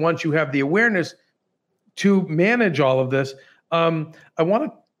practices once you have the awareness to manage all of this. I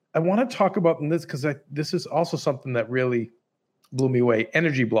want to talk about this because this is also something that really blew me away.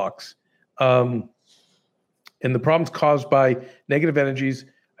 Energy blocks, and the problems caused by negative energies.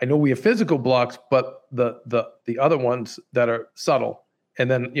 I know we have physical blocks, but the other ones that are subtle. And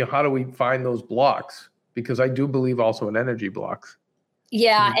then how do we find those blocks? Because I do believe also in energy blocks.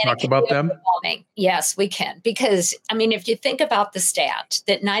 Yeah, and talk about them. Yes, we can. Because if you think about the stat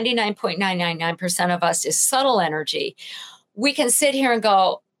that 99.999% of us is subtle energy, we can sit here and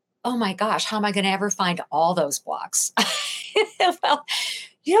go, oh my gosh, how am I going to ever find all those blocks? Well,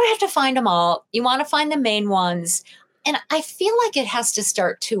 you don't have to find them all. You want to find the main ones. And I feel like it has to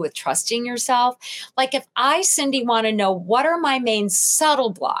start too with trusting yourself. Like if I, Cyndi, want to know what are my main subtle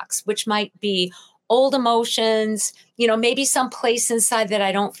blocks, which might be old emotions, maybe some place inside that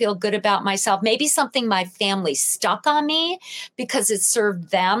I don't feel good about myself, maybe something my family stuck on me because it served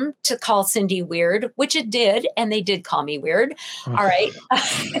them to call Cyndi weird, which it did. And they did call me weird. All right.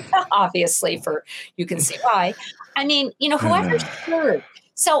 Obviously you can see why. Whoever served.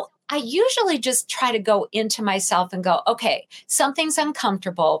 So I usually just try to go into myself and go, okay, something's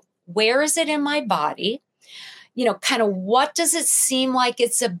uncomfortable. Where is it in my body? Kind of what does it seem like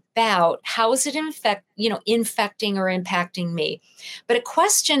it's about? How is it infecting or impacting me? But a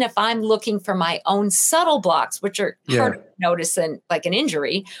question, if I'm looking for my own subtle blocks, which are hard to notice than like an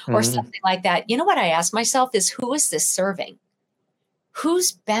injury or something like that, what I ask myself is, who is this serving?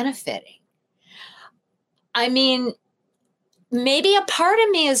 Who's benefiting? Maybe a part of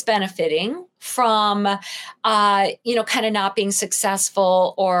me is benefiting from, kind of not being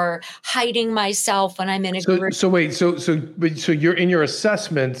successful or hiding myself when I'm in a group. So wait, so you're in your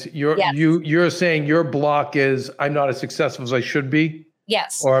assessment, you're saying your block is I'm not as successful as I should be.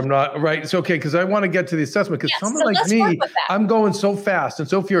 Yes. Or I'm not, right? It's okay, because I want to get to the assessment, because someone like me, I'm going so fast and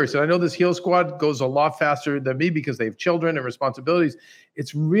so furious. And I know this Heal Squad goes a lot faster than me because they have children and responsibilities.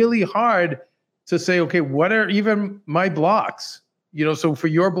 It's really hard to say, okay, what are even my blocks? So for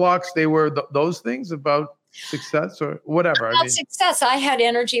your blocks, they were those things about. success or whatever? I About mean, success. I had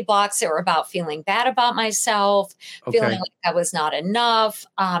energy blocks that were about feeling bad about myself, feeling okay. like I was not enough,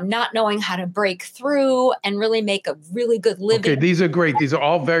 not knowing how to break through and really make a really good living. Okay, these are great. These are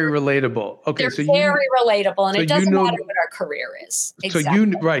all very relatable. Okay, They're very relatable, and so it you doesn't know, matter what our career is. so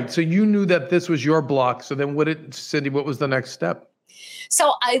Exactly. so you knew that this was your block. So then Cyndi, what was the next step?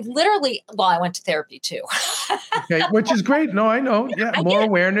 So I literally, well, I went to therapy too. Okay, which is great. No, I know. Yeah, I more did.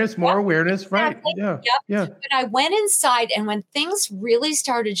 awareness, more Yep, awareness. Right. exactly. Yeah. Yep. Yeah. But I went inside, and when things really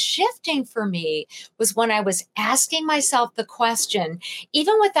started shifting for me was when I was asking myself the question,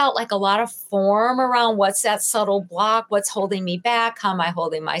 even without like a lot of form around what's that subtle block, what's holding me back, how am I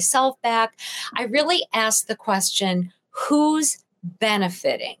holding myself back? I really asked the question, who's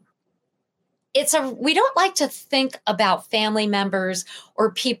benefiting? We don't like to think about family members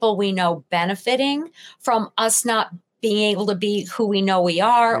or people we know benefiting from us not being able to be who we know we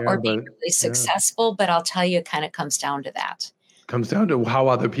are Yeah, or being but really yeah, successful. But I'll tell you, it kind of comes down to that. comes down to how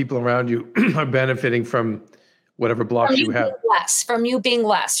other people around you are benefiting from whatever From blocks you you being have. less, from you being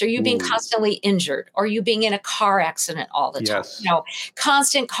less, or you being Ooh, constantly injured, or you being in a car accident all the time, yes.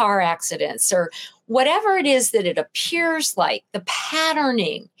 constant car accidents, or whatever it is that it appears like, the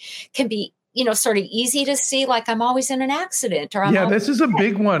patterning can be, sort of easy to see, like I'm always in an accident or I'm Yeah, always this is a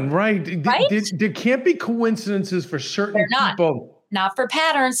big one, right? right. There can't be coincidences for certain They're not. people. Not for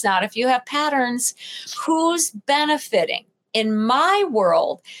patterns, not if you have patterns. Who's benefiting? In my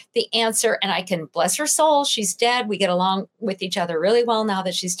world, the answer, and I can bless her soul, she's dead. We get along with each other really well now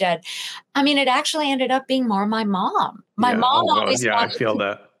that she's dead. I mean, it actually ended up being more my mom. My Yeah. mom Oh, God. always Yeah, I wanted feel to,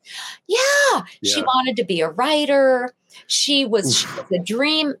 that. yeah, she Yeah. wanted to be a writer. She was Oof. a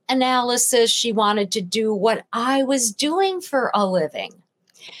dream analysis. She wanted to do what I was doing for a living.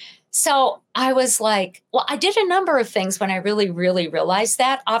 So I was like, well, I did a number of things when I really, really realized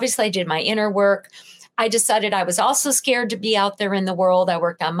that. Obviously, I did my inner work. I decided I was also scared to be out there in the world. I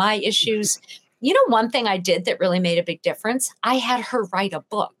worked on my issues. One thing I did that really made a big difference? I had her write a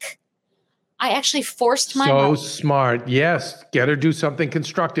book. I actually forced my So mother. smart. Yes. Get her do something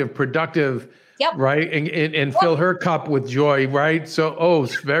constructive, productive, Yep. right? And fill her cup with joy, right? So,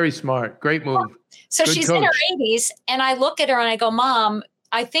 it's very smart. Great move. So Good she's in her coach. 80s, and I look at her and I go, Mom,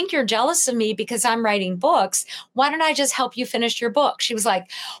 I think you're jealous of me because I'm writing books. Why don't I just help you finish your book? She was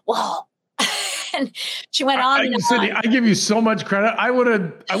like, well, and she went on and Cindy, on. I give you so much credit. I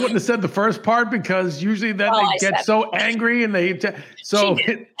wouldn't have said the first part because usually then Well, they I get said so angry and so she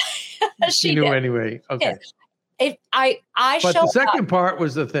did. she She knew did. anyway. Okay. I But showed the up. second part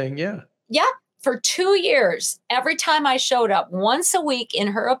was the thing. Yeah. Yeah. For 2 years, every time I showed up once a week in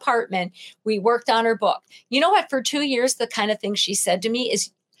her apartment, we worked on her book. You know what? For 2 years, the kind of thing she said to me is,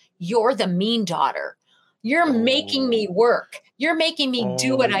 you're the mean daughter. You're making me Oh. work. You're making me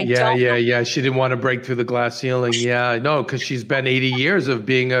do what I Yeah, don't. yeah, yeah. She didn't want to break through the glass ceiling. Yeah, no, because she's been 80 years of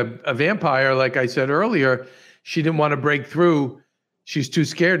being a vampire. Like I said earlier, she didn't want to break through. She's too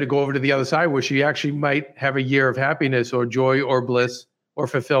scared to go over to the other side where she actually might have a year of happiness or joy or bliss or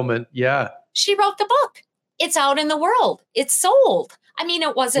fulfillment. Yeah. She wrote the book. It's out in the world. It's sold. I mean,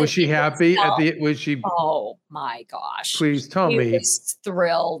 it wasn't. Was she happy at was she? Oh my gosh. Please tell She me. was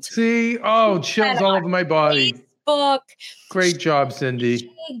thrilled. See, chills all over my body. Book. Great job, Cyndi.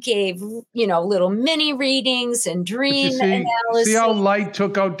 She gave, little mini readings and But you dream see analysis. how light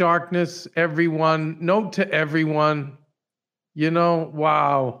took out darkness, everyone. Note to everyone.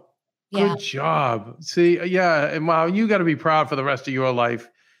 Wow. Yeah. Good job. See, yeah, and wow, you got to be proud for the rest of your life.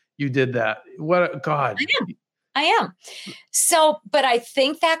 You did that. God. I am. So, but I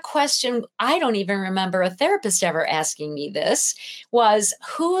think that question, I don't even remember a therapist ever asking me this, was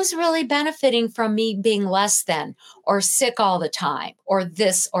who's really benefiting from me being less than or sick all the time or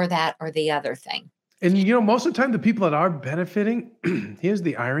this or that or the other thing? And most of the time the people that are benefiting, here's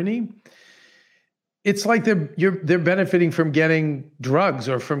the irony. It's like they're benefiting from getting drugs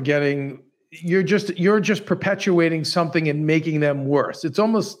or from getting you're just perpetuating something and making them worse. It's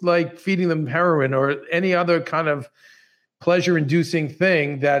almost like feeding them heroin or any other kind of pleasure-inducing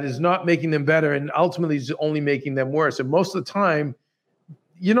thing that is not making them better and ultimately is only making them worse. And most of the time,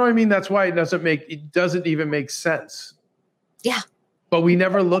 you know what I mean? That's why it doesn't even make sense. Yeah. But we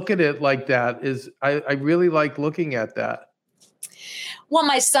never look at it like that. I really like looking at that. Well,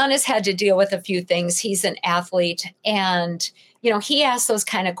 my son has had to deal with a few things. He's an athlete and, he asks those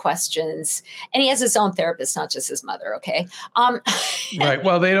kind of questions and he has his own therapist, not just his mother. Okay. Right.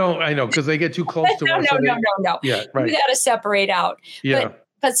 Well, they don't, I know, because they get too close to us. No. Yeah. Right. You got to separate out. Yeah.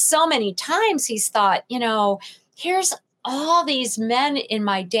 But so many times he's thought, here's all these men in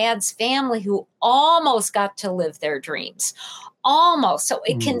my dad's family who almost got to live their dreams, Almost. So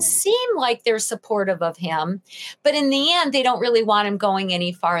it can seem like they're supportive of him, but in the end, they don't really want him going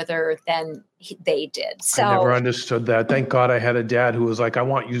any farther than they did. So I never understood that. Thank God I had a dad who was like, I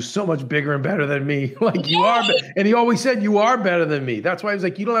want you so much bigger and better than me. Like you are. And he always said, you are better than me. That's why he was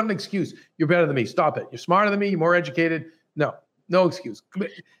like, you don't have an excuse. You're better than me. Stop it. You're smarter than me. You're more educated. No excuse.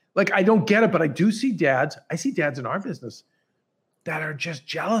 Like, I don't get it, but I do see dads. I see dads in our business that are just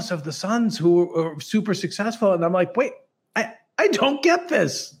jealous of the sons who are super successful. And I'm like, wait, I don't get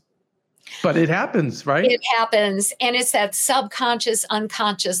this. But it happens, right? It happens. And it's that subconscious,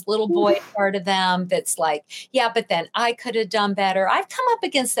 unconscious little boy part of them that's like, yeah, but then I could have done better. I've come up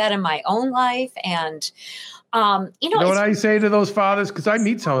against that in my own life. And, you know what I say to those fathers? Because I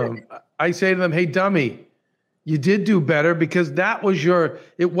meet some of them. I say to them, hey, dummy, you did do better because that was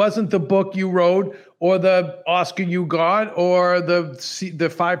it wasn't the book you wrote or the Oscar you got or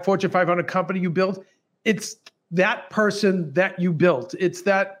the Fortune 500 company you built. It's that person that you built. It's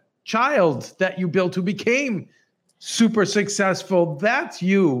that child that you built who became super successful. That's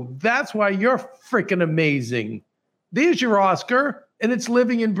you. That's why you're freaking amazing. There's your Oscar, and it's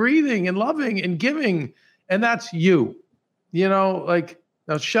living and breathing and loving and giving. And that's you. You know, like,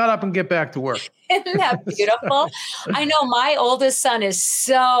 now shut up and get back to work. Isn't that beautiful? I know my oldest son is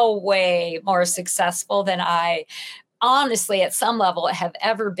so way more successful than I honestly at some level have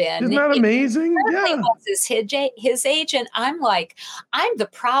ever been. Isn't that amazing? Yeah. His age. And I'm like, I'm the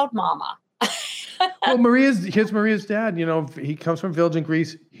proud mama. Well, here's Maria's dad. You know, he comes from Village in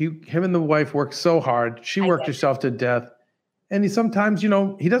Greece. Him and the wife worked so hard. She worked herself to death. And sometimes, you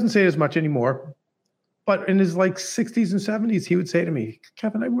know, he doesn't say it as much anymore. But in his like 60s and 70s, he would say to me,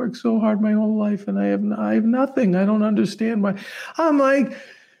 Kevin, I worked so hard my whole life and I have nothing. I don't understand why. I'm like,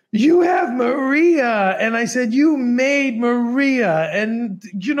 you have Maria. And I said, you made Maria. And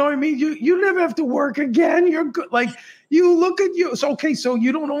you know what I mean? You never have to work again. You're good. Like, you look at you. So, okay, so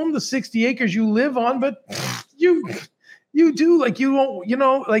you don't own the 60 acres you live on, but you do. Like, you won't, you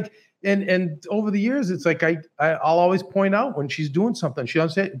know, like, and over the years, it's like, I'll always point out when she's doing something, she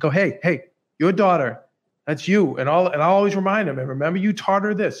doesn't say, go, hey, your daughter, that's you. And I'll always remind him, and remember you taught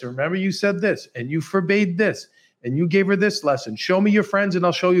her this, and remember you said this, and you forbade this, and you gave her this lesson. Show me your friends and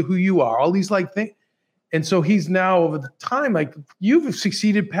I'll show you who you are. All these like things. And so he's now over the time, like, you've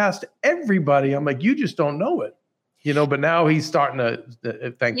succeeded past everybody. I'm like, you just don't know it. You know, but now he's starting to,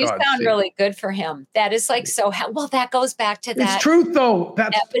 thank God. You sound really good for him. That is like, so, well, that goes back to that. It's truth though.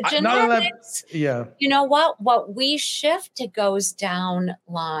 That's epigenetics. Yeah. You know what we shift, it goes down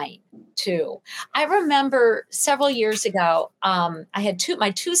line too. I remember several years ago, I had my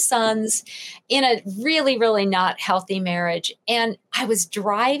two sons in a really, really not healthy marriage. And I was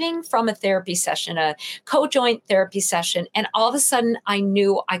driving from a therapy session, a co-joint therapy session. And all of a sudden I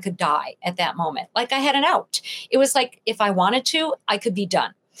knew I could die at that moment. Like I had an out. It was like, if I wanted to, I could be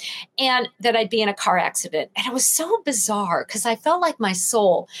done. And that I'd be in a car accident. And it was so bizarre because I felt like my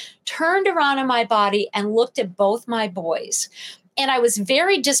soul turned around in my body and looked at both my boys. And I was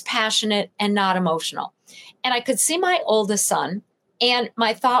very dispassionate and not emotional. And I could see my oldest son. And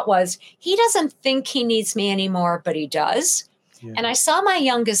my thought was, he doesn't think he needs me anymore, but he does. Yeah. And I saw my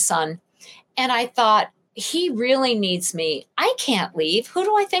youngest son and I thought, he really needs me. I can't leave. Who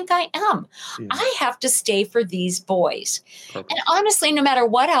do I think I am? Yeah. I have to stay for these boys. Perfect. And honestly, no matter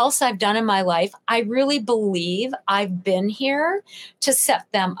what else I've done in my life, I really believe I've been here to set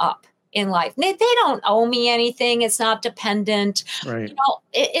them up in life. They don't owe me anything. It's not dependent. Right. You know,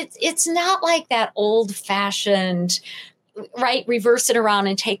 it's not like that old fashioned, right? Reverse it around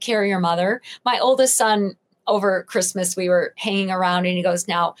and take care of your mother. My oldest son, over Christmas, we were hanging around and he goes,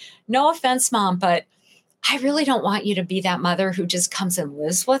 now, no offense, Mom, but I really don't want you to be that mother who just comes and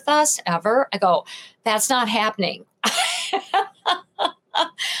lives with us ever. I go, that's not happening.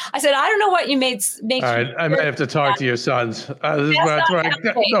 I said, I don't know what you made. All right, I might have to talk to your sons.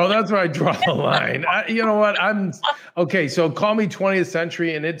 That's where I draw the line. You know what? Okay. So call me 20th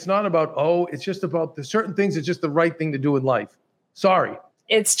century, and it's not about it's just about the certain things. It's just the right thing to do in life. Sorry.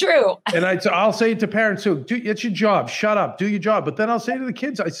 It's true. And I'll say it to parents too. It's your job. Shut up. Do your job. But then I'll say to the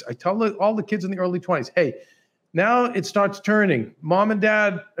kids, I tell all the kids in the early 20s, hey, now it starts turning. Mom and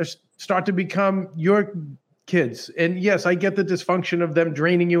dad start to become your kids. And yes, I get the dysfunction of them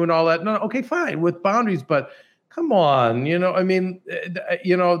draining you and all that. No, okay, fine, with boundaries, but come on, you know, I mean,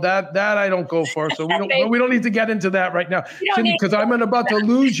 you know, that I don't go for. So we don't need to get into that right now, because I'm about to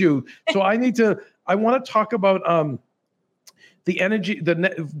lose you. So I want to talk about the energy,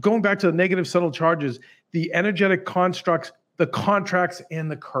 going back to the negative subtle charges, the energetic constructs, the contracts,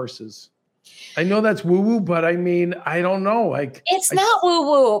 and the curses. I know that's woo-woo, but I mean, I don't know. It's not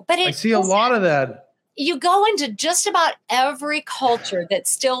woo-woo, but I see a lot of that. you go into just about every culture that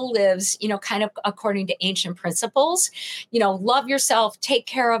still lives, kind of according to ancient principles, love yourself, take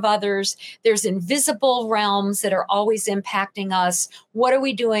care of others. There's invisible realms that are always impacting us. What are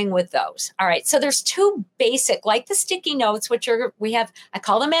we doing with those? All right. So there's two basic, like the sticky notes, I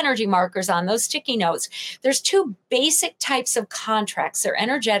call them energy markers on those sticky notes. There's two basic types of contracts. They're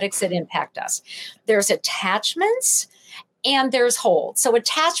energetics that impact us. There's attachments, and there's holds. So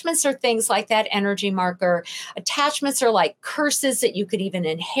attachments are things like that energy marker. Attachments are like curses that you could even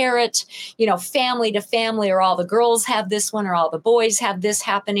inherit, family to family, or all the girls have this one, or all the boys have this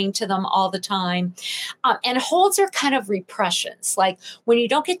happening to them all the time. And holds are kind of repressions, like when you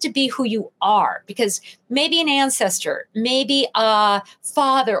don't get to be who you are, because maybe an ancestor, maybe a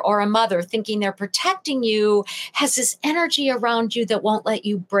father or a mother thinking they're protecting you has this energy around you that won't let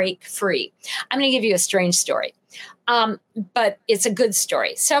you break free. I'm going to give you a strange story. But it's a good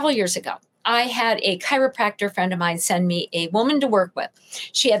story. Several years ago, I had a chiropractor friend of mine send me a woman to work with.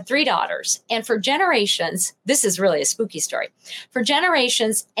 She had 3 daughters. And for generations, this is really a spooky story. For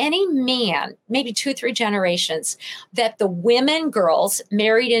generations, any man, maybe 2-3 generations, that the girls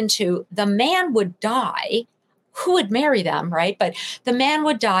married into, the man would die. Who would marry them, right? But the man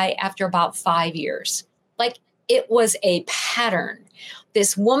would die after about 5 years. Like, it was a pattern.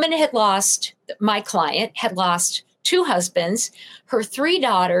 This woman my client had lost 2 husbands, her 3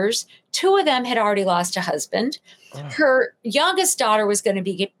 daughters, 2 of them had already lost a husband. Oh. Her youngest daughter was going to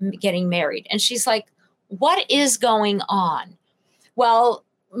be getting married. And she's like, what is going on? Well,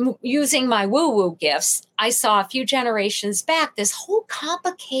 using my woo-woo gifts, I saw a few generations back this whole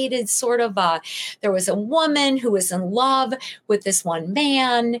complicated sort of, there was a woman who was in love with this one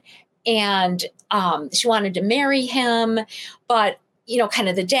man, and she wanted to marry him, but kind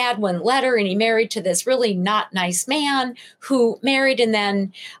of the dad wouldn't let her, and he married to this really not nice man who married and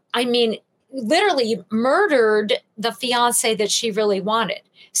then, literally murdered the fiance that she really wanted.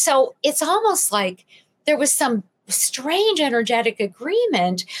 So it's almost like there was some strange energetic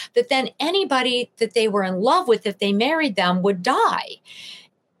agreement that then anybody that they were in love with, if they married them, would die.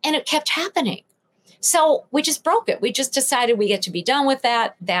 And it kept happening. So we just broke it. We just decided we get to be done with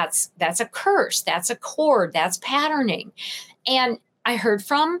that. That's a curse. That's a cord. That's patterning. And I heard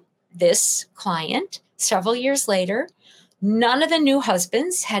from this client several years later. None of the new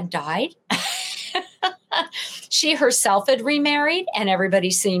husbands had died. She herself had remarried, and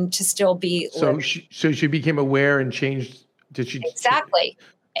everybody seemed to still be. So she became aware and changed. Did she? Exactly.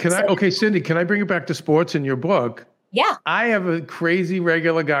 Cyndi, can I bring it back to sports in your book? Yeah. I have a crazy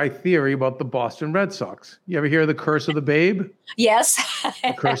regular guy theory about the Boston Red Sox. You ever hear of the curse of the Babe? Yes.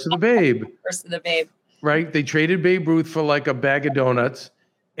 The curse of the Babe. Curse of the Babe. Right? They traded Babe Ruth for like a bag of donuts,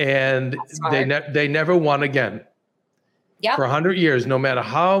 and they never won again. Yep. For 100 years, no matter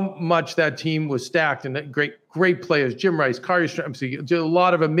how much that team was stacked, and great players, Jim Rice, Kari Stremsey, a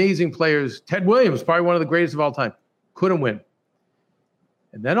lot of amazing players. Ted Williams, probably one of the greatest of all time, couldn't win.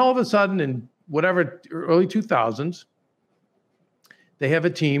 And then all of a sudden, in early 2000s, they have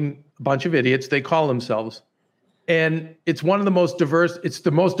a team, a bunch of idiots, they call themselves. And it's one of the most diverse, it's the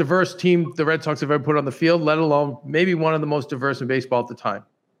most diverse team the Red Sox have ever put on the field, let alone maybe one of the most diverse in baseball at the time.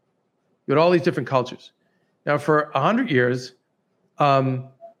 You had all these different cultures. Now, for 100 years,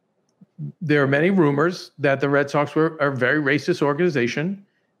 there are many rumors that the Red Sox are a very racist organization.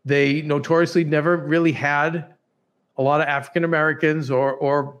 They notoriously never really had a lot of African Americans,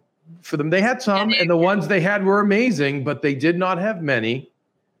 or for them, they had some, and the ones they had were amazing, but they did not have many.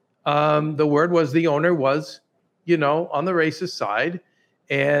 The word was the owner was, on the racist side.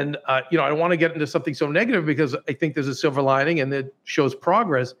 And, I don't want to get into something so negative because I think there's a silver lining and it shows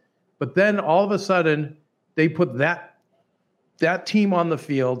progress. But then all of a sudden, they put that team on the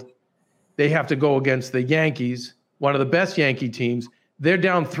field. They have to go against the Yankees, one of the best Yankee teams. They're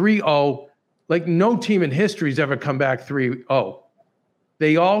down 3-0. Like no team in history has ever come back 3-0.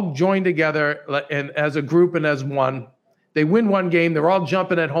 They all join together and as a group and as one. They win one game. They're all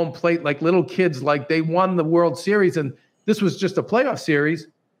jumping at home plate like little kids, like they won the World Series. And this was just a playoff series.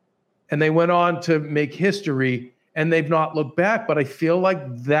 And they went on to make history, and they've not looked back. But I feel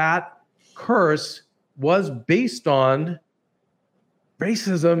like that curse was based on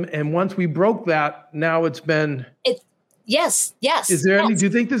racism. And once we broke that, now it's been. Yes. Is there any, do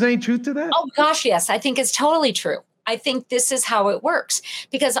you think there's any truth to that? Oh, gosh, yes. I think it's totally true. I think this is how it works,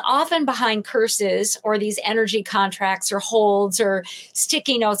 because often behind curses or these energy contracts or holds or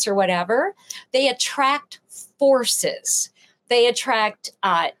sticky notes or whatever, they attract forces. They attract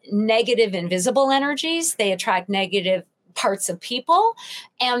negative invisible energies. They attract negative parts of people,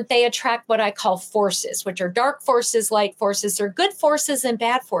 and they attract what I call forces, which are dark forces, light forces, or good forces and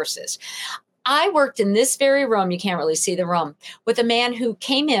bad forces. I worked in this very room, you can't really see the room, with a man who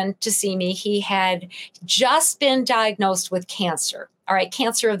came in to see me. He had just been diagnosed with cancer, all right,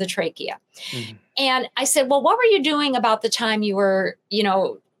 cancer of the trachea. Mm-hmm. And I said, well, what were you doing about the time you were,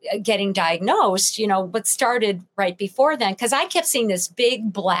 getting diagnosed, what started right before then? Because I kept seeing this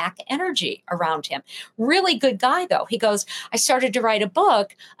big black energy around him. Really good guy, though. He goes, I started to write a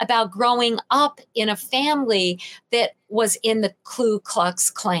book about growing up in a family that was in the Ku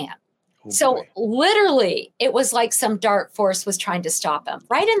Klux Klan. Oh, so boy. Literally, it was like some dark force was trying to stop him,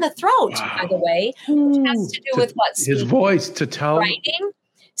 right in the throat, by the way, which has to do with what? His voice to tell. Writing.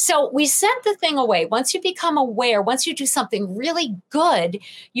 So we sent the thing away. Once you become aware, once you do something really good,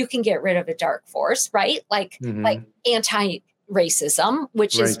 you can get rid of a dark force, right? Like anti-racism,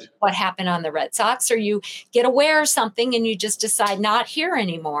 which is what happened on the Red Sox, or you get aware of something and you just decide not here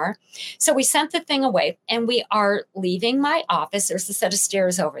anymore. So we sent the thing away and we are leaving my office. There's a set of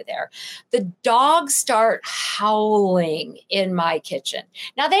stairs over there. The dogs start howling in my kitchen.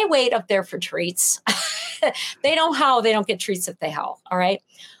 Now they wait up there for treats. They don't howl. They don't get treats if they howl. All right.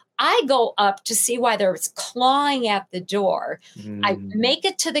 I go up to see why they're clawing at the door. I make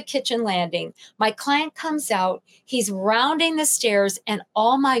it to the kitchen landing. My client comes out. He's rounding the stairs and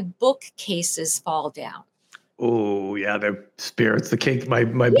all my bookcases fall down. Oh, yeah. The spirits, my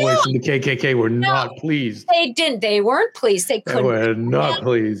boys from the KKK were not pleased. They didn't. They weren't pleased. They were not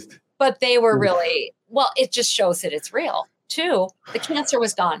pleased. But they were really, it just shows that it's real. Too, the cancer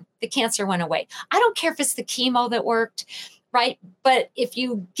was gone. The cancer went away. I don't care if it's the chemo that worked, right? But if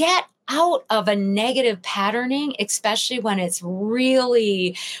you get out of a negative patterning, especially when it's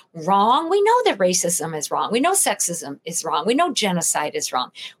really wrong, we know that racism is wrong. We know sexism is wrong. We know genocide is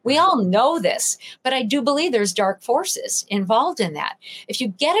wrong. We all know this, but I do believe there's dark forces involved in that. If you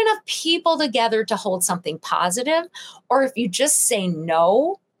get enough people together to hold something positive, or if you just say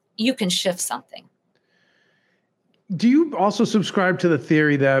no, you can shift something. Do you also subscribe to the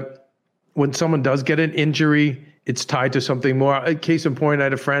theory that when someone does get an injury, it's tied to something more? A case in point, I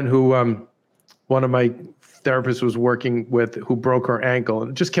had a friend who one of my therapists was working with who broke her ankle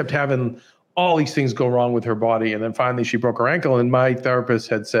and just kept having all these things go wrong with her body. And then finally she broke her ankle. And my therapist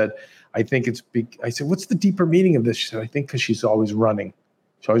had said, I think it's big. I said, what's the deeper meaning of this? She said, I think because she's always running.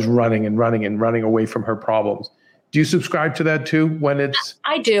 She's always running and running and running away from her problems. Do you subscribe to that too when it's?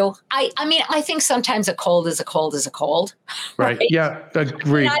 I do. I mean, I think sometimes a cold is a cold is a cold. Right. Yeah.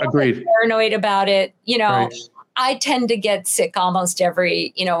 Agreed. I don't Agreed. get paranoid about it. Right. I tend to get sick almost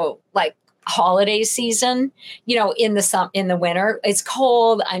every, like holiday season, in the winter. It's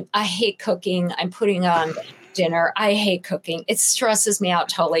cold. I hate cooking. I'm putting on dinner. I hate cooking. It stresses me out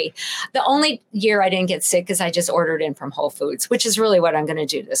totally. The only year I didn't get sick is I just ordered in from Whole Foods, which is really what I'm going to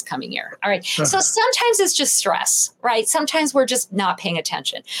do this coming year. All right. So sometimes it's just stress, right? Sometimes we're just not paying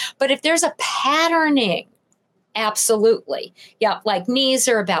attention. But if there's a patterning, absolutely. Yeah. Like knees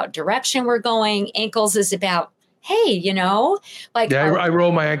are about direction we're going. Ankles is about, hey, like. Yeah, I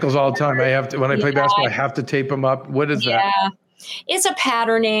roll my ankles all the time. I have to, when I play basketball, I have to tape them up. What is that? It's a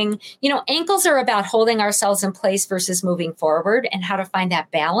patterning. Ankles are about holding ourselves in place versus moving forward and how to find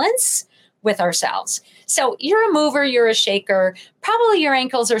that balance with ourselves. So you're a mover, you're a shaker. Probably your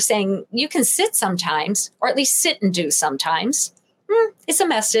ankles are saying you can sit sometimes, or at least sit and do sometimes. It's a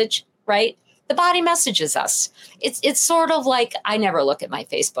message, right? The body messages us. It's sort of like, I never look at my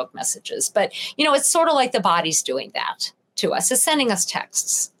Facebook messages, but it's sort of like the body's doing that to us. It's sending us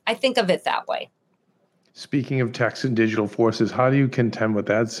texts. I think of it that way. Speaking of text and digital forces, how do you contend with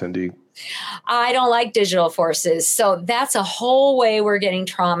that, Cyndi? I don't like digital forces. So that's a whole way we're getting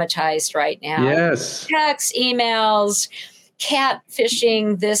traumatized right now. Yes. Text, emails,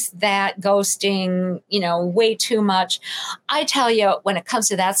 catfishing, this, that, ghosting, way too much. I tell you, when it comes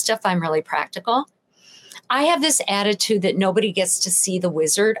to that stuff, I'm really practical. I have this attitude that nobody gets to see the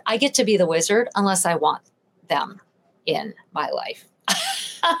wizard. I get to be the wizard unless I want them in my life.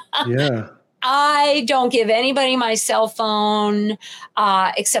 Yeah. I don't give anybody my cell phone,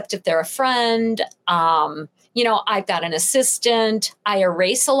 except if they're a friend. I've got an assistant. I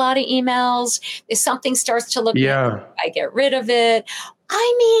erase a lot of emails. If something starts to look bad, I get rid of it.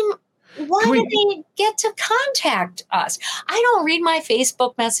 I mean, why do they get to contact us? I don't read my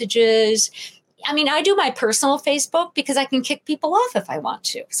Facebook messages. I mean, I do my personal Facebook because I can kick people off if I want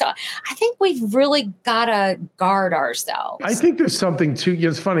to. So I think we've really got to guard ourselves. I think there's something too.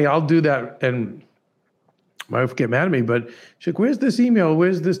 It's funny. I'll do that and my wife will get mad at me, but she's like, where's this email?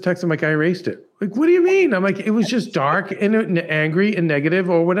 Where's this text? I'm like, I erased it. Like, what do you mean? I'm like, it was just dark and angry and negative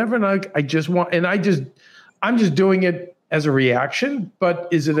or whatever. And I'm just doing it as a reaction, but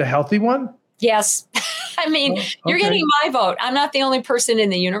is it a healthy one? Yes. I mean, Oh, you're okay. getting my vote. I'm not the only person in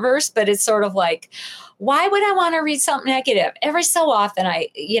the universe, but it's sort of like, why would I want to read something negative? Every so often I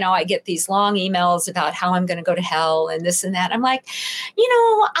get these long emails about how I'm going to go to hell and this and that. I'm like,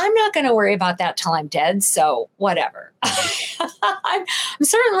 I'm not going to worry about that till I'm dead. So whatever. I'm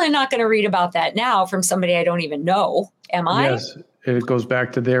certainly not going to read about that now from somebody I don't even know. Am I? Yes. It goes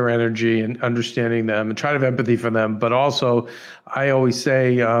back to their energy and understanding them and try to have empathy for them. But also, I always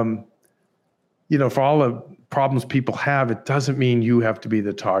say, for all the problems people have, it doesn't mean you have to be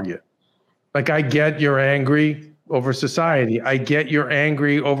the target. Like, I get you're angry over society. I get you're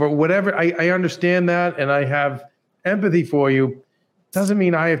angry over whatever. I understand that, and I have empathy for you. Doesn't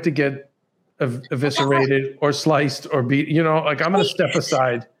mean I have to get eviscerated or sliced or beat. I'm going to step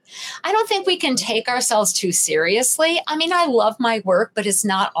aside. I don't think we can take ourselves too seriously. I mean, I love my work, but it's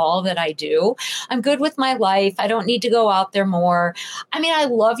not all that I do. I'm good with my life. I don't need to go out there more. I mean, I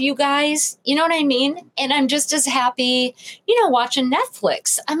love you guys. You know what I mean? And I'm just as happy, watching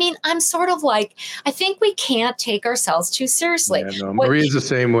Netflix. I mean, I'm sort of like, I think we can't take ourselves too seriously. Yeah, no, Maria's the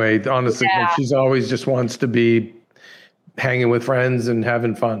same way. Honestly, Yeah. like, she's always just wants to be hanging with friends and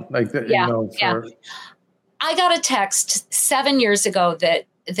having fun. Like, I got a text 7 years ago that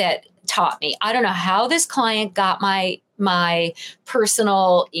taught me. I don't know how this client got my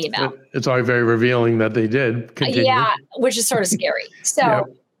personal email. It's always very revealing that they did. Continue. Yeah, which is sort of scary. So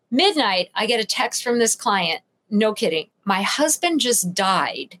midnight, I get a text from this client. No kidding. My husband just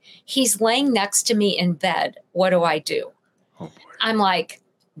died. He's laying next to me in bed. What do I do? Oh, boy. I'm like,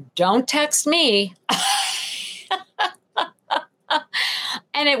 don't text me.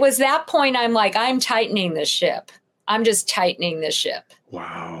 And it was that point I'm like, I'm tightening the ship. I'm just tightening the ship.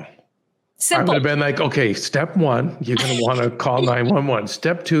 Wow. Simple. I would have been like, okay, step one, you're going to want to call 911.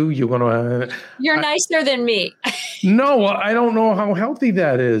 Step two, you're going to... You're nicer than me. No, I don't know how healthy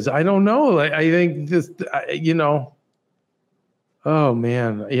that is. I don't know. I think this, oh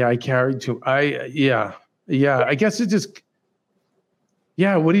man. Yeah, I carried too. I guess it just,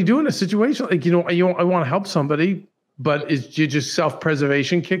 what do you do in a situation? Like, I want to help somebody, but you just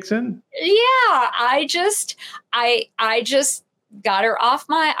self-preservation kicks in? Yeah, I just got her off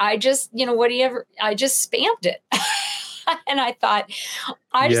I just spammed it. And I thought,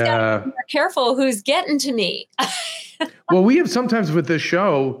 I just got to be more careful who's getting to me. Well, we have sometimes with this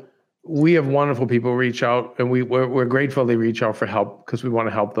show, we have wonderful people reach out, and we're grateful they reach out for help because we want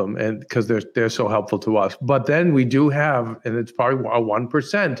to help them and because they're so helpful to us. But then we do have, and it's probably a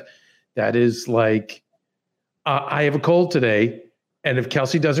 1% that is like, I have a cold today, and if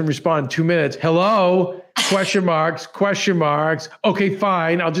Kelsey doesn't respond in 2 minutes, hello, question marks. Okay,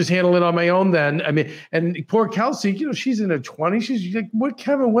 fine. I'll just handle it on my own then. I mean, and poor Kelsey, she's in her 20s. She's like, what,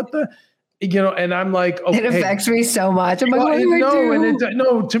 Kevin, what the, and I'm like, okay. It affects me so much. I'm like, what do I do?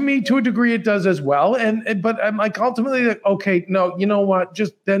 No, to me, to a degree, it does as well. But I'm like, ultimately, like, okay, no, you know what?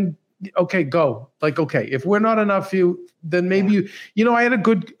 Just then, okay, go. Like, okay, if we're not enough for you, then maybe I had a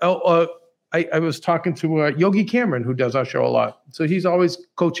good, I was talking to Yogi Cameron, who does our show a lot. So he's always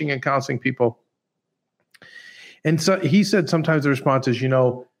coaching and counseling people. And so he said sometimes the response is,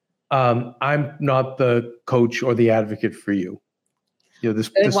 I'm not the coach or the advocate for you.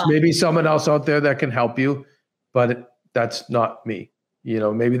 This maybe someone else out there that can help you, but that's not me.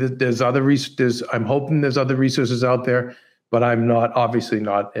 Maybe there's other I'm hoping there's other resources out there, but I'm obviously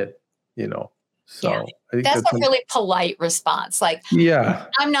not it. So yeah. I think that's a really polite response. Like,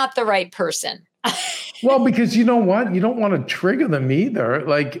 I'm not the right person. Well, because you know what? You don't want to trigger them either.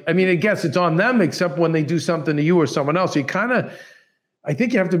 Like, I mean, I guess it's on them, except when they do something to you or someone else. I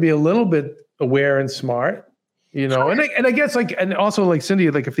think you have to be a little bit aware and smart, And I guess and also like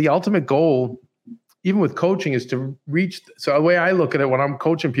Cyndi, like if the ultimate goal, even with coaching, is to reach. So the way I look at it when I'm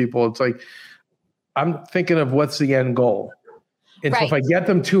coaching people, it's like, I'm thinking of what's the end goal. And so if I get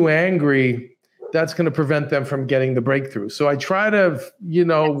them too angry, that's going to prevent them from getting the breakthrough. So I try to,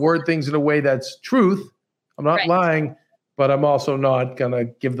 word things in a way that's truth. I'm not lying, but I'm also not going to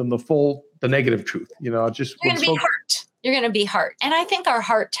give them the negative truth. You're going to be hurt. You're going to be hurt. And I think our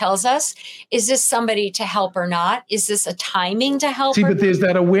heart tells us, is this somebody to help or not? Is this a timing to help? See, but there's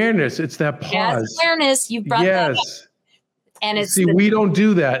that awareness. It's that pause. Yes, awareness. You brought that up. And we don't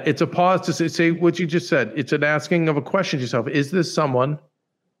do that. It's a pause to say what you just said. It's an asking of a question to yourself. Is this someone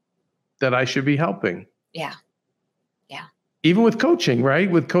that I should be helping? Yeah. Even with coaching,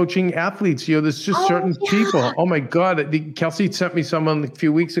 right? With coaching athletes, there's just certain people. Oh my God. Kelsey sent me someone a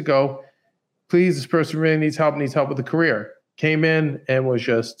few weeks ago. Please, this person really needs help with a career. Came in and was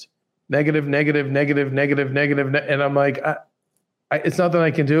just negative. And I'm like, it's nothing I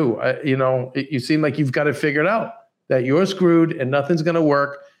can do. You seem like you've got it figured out, that you're screwed and nothing's going to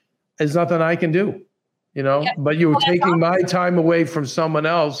work. There's nothing I can do. Yeah. but you're Well, that's taking my awesome. time away from someone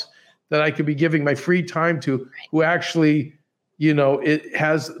else that I could be giving my free time to, who actually, it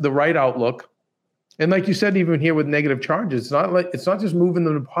has the right outlook. And like you said, even here with negative charges, it's not just moving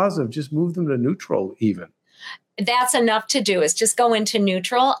them to positive, just move them to neutral even. That's enough to do, is just go into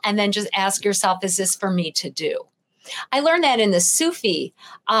neutral and then just ask yourself, is this for me to do? I learned that in the Sufi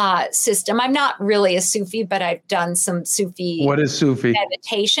system. I'm not really a Sufi, but I've done some Sufi. What is Sufi?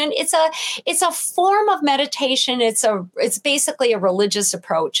 Meditation. It's a form of meditation. It's basically a religious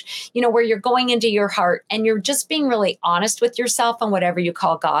approach, where you're going into your heart and you're just being really honest with yourself and whatever you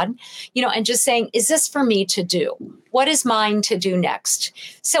call God, and just saying, is this for me to do? What is mine to do next?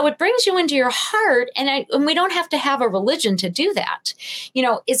 So it brings you into your heart, and we don't have to have a religion to do that.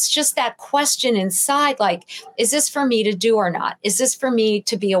 It's just that question inside, like, is this for me to do or not? Is this for me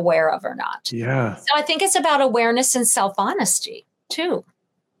to be aware of or not? Yeah. So I think it's about awareness and self-honesty too.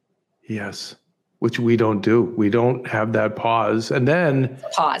 Yes. Which we don't do. We don't have that pause. And then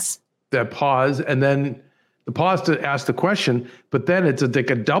that pause, and then the pause to ask the question, but then it's like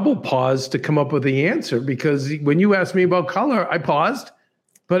a double pause to come up with the answer. Because when you asked me about color, I paused,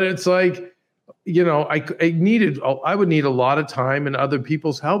 but it's like, I would need a lot of time and other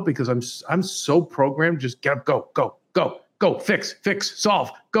people's help, because I'm so programmed. Just get up, go, fix,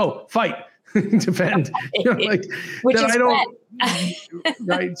 solve, go, fight, defend. Which is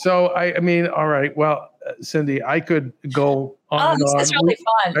right. So I mean, all right. Well, Cyndi, I could go on and on. This is really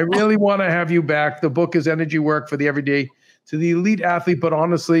fun. I really want to have you back. The book is Energy Work for the Everyday to the Elite Athlete, but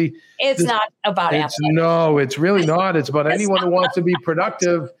honestly, it's not about athletics. No, it's really not. It's about anyone who wants to be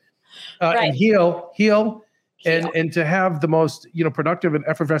productive and heal. And to have the most, productive and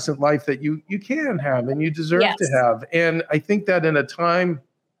effervescent life that you can have and you deserve to have. And I think that in a time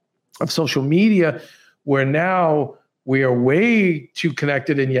of social media, where now we are way too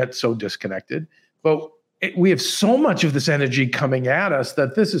connected and yet so disconnected, but we have so much of this energy coming at us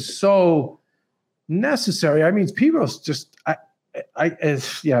that this is so necessary. I mean, people just,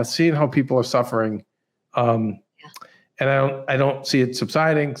 seeing how people are suffering, and I don't see it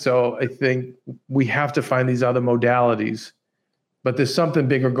subsiding. So I think we have to find these other modalities, but there's something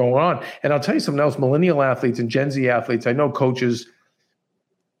bigger going on. And I'll tell you something else, millennial athletes and Gen Z athletes, I know coaches,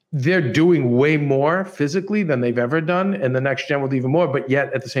 they're doing way more physically than they've ever done. And the next gen will do even more. But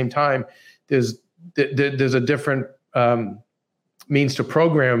yet at the same time, there's a different means to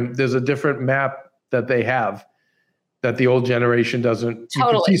program. There's a different map that they have that the old generation doesn't.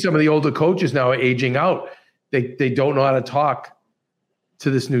 Totally. You can see some of the older coaches now are aging out. They don't know how to talk to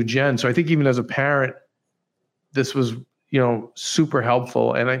this new gen. So I think even as a parent, this was, super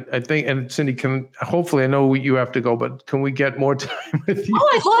helpful. And I think, and Cyndi, hopefully I know you have to go, but can we get more time with you? Oh,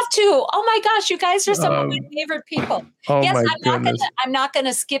 I'd love to. Oh my gosh, you guys are some of my favorite people. Oh yes, my goodness. I'm not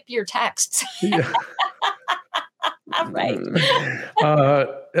gonna skip your texts. Yeah. All right.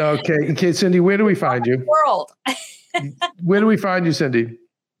 Okay, Cyndi, where do we find you? World. Where do we find you, Cyndi?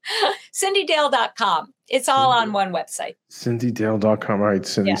 CyndiDale.com. It's all on one website. CyndiDale.com. All right,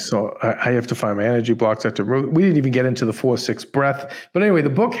 Cyndi. Yeah. So I have to find my energy blocks. We didn't even get into the 4-6 breath. But anyway, the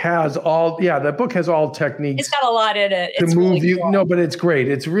book has all techniques. It's got a lot in it. To it's move really you. cool. No, but it's great.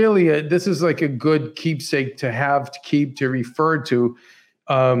 It's really, this is like a good keepsake to have, to keep, to refer to.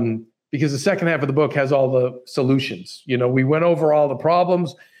 Because the second half of the book has all the solutions. We went over all the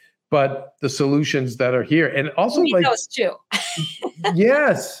problems, but the solutions that are here. And also those too.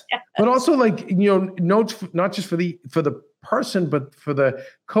 Yes. But also notes, not just for the person, but for the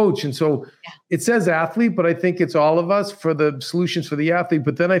coach. And so it says athlete, but I think it's all of us for the solutions for the athlete.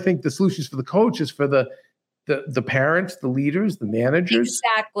 But then I think the solutions for the coach is for the parents, the leaders, the managers.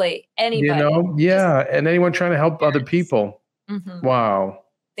 Exactly. Anybody. And anyone trying to help other people. Mm-hmm. Wow.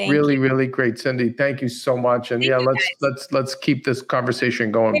 Really, really great, Cyndi. Thank you so much. And let's keep this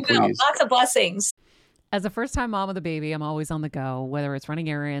conversation going, please. Lots of blessings. As a first-time mom with a baby, I'm always on the go, whether it's running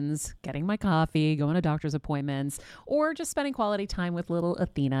errands, getting my coffee, going to doctor's appointments, or just spending quality time with little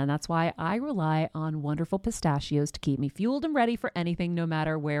Athena. And that's why I rely on wonderful pistachios to keep me fueled and ready for anything, no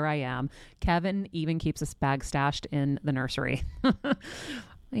matter where I am. Kevin even keeps a bag stashed in the nursery.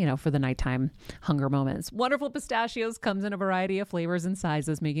 For the nighttime hunger moments. Wonderful Pistachios comes in a variety of flavors and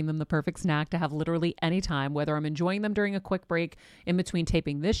sizes, making them the perfect snack to have literally any time, whether I'm enjoying them during a quick break in between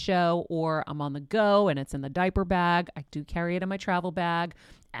taping this show, or I'm on the go and it's in the diaper bag. I do carry it in my travel bag,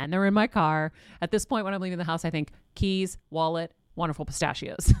 and they're in my car. At this point, when I'm leaving the house, I think keys, wallet, wonderful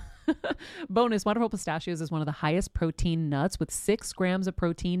Pistachios. Bonus, Wonderful Pistachios is one of the highest protein nuts with 6 grams of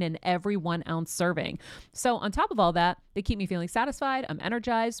protein in every 1 ounce serving. So on top of all that, they keep me feeling satisfied. I'm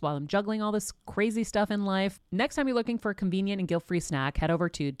energized while I'm juggling all this crazy stuff in life. Next time you're looking for a convenient and guilt-free snack, head over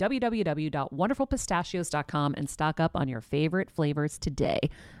to www.wonderfulpistachios.com and stock up on your favorite flavors today,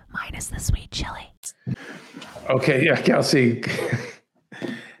 minus the sweet chili. Okay, yeah, Kelsey.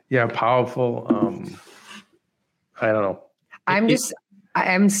 Yeah, powerful. I don't know.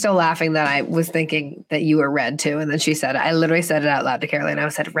 I'm still laughing that I was thinking that you were red too. And then she said, I literally said it out loud to Caroline. I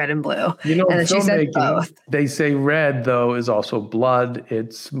said red and blue. You know, and then she said both. They say red though is also blood.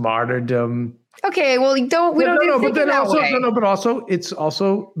 It's martyrdom. Okay, well, we don't need to think it that way. But also it's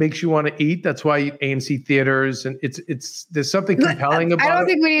also makes you want to eat. That's why AMC theaters and it's there's something compelling about it. I don't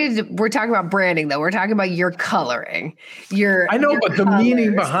think we're talking about branding though. We're talking about your coloring. I know, but the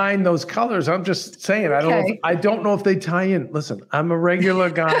meaning behind those colors, I'm just saying, I don't know if they tie in. Listen, I'm a regular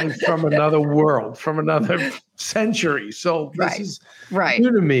guy from another world, from another century. So this is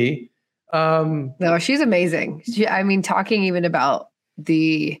new to me. No, she's amazing. Talking even about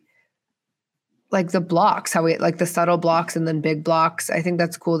the blocks, how we like the subtle blocks and then big blocks. I think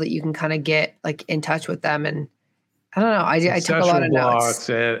that's cool that you can kind of get like in touch with them. And I don't know. I took a lot of notes.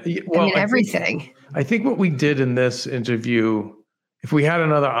 Everything. I think what we did in this interview, if we had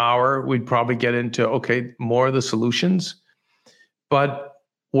another hour, we'd probably get into, more of the solutions. But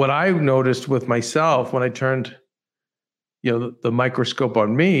what I noticed with myself when I turned, the microscope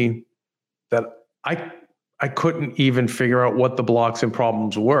on me, that I couldn't even figure out what the blocks and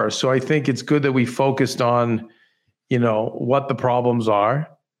problems were. So I think it's good that we focused on, what the problems are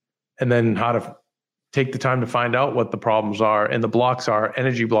and then how to take the time to find out what the problems are and the blocks are,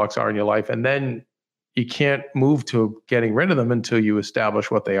 energy blocks are in your life. And then you can't move to getting rid of them until you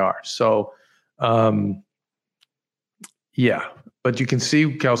establish what they are. So, but you can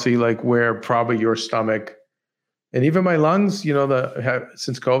see, Kelsey, like where probably your stomach and even my lungs,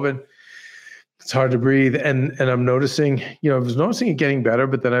 since COVID, it's hard to breathe. And I'm noticing, I was noticing it getting better,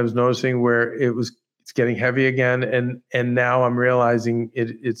 but then I was noticing where it's getting heavy again. And now I'm realizing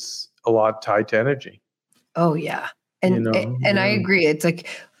it's a lot tied to energy. Oh yeah. And I agree. It's like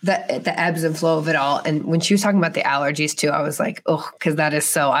the ebbs and flow of it all. And when she was talking about the allergies too, I was like, because that is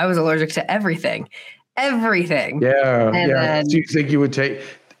so, I was allergic to everything. Yeah. Then, do you think you would take,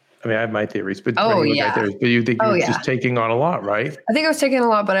 I have my theories, but you think you're just taking on a lot, right? I think I was taking a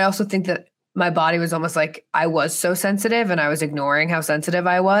lot, but I also think that my body was almost like I was so sensitive and I was ignoring how sensitive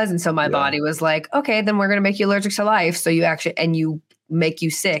I was. And so my body was like, okay, then we're going to make you allergic to life. So you actually, and you make you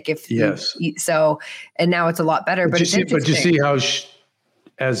sick if you eat. So, and now it's a lot better. But you see how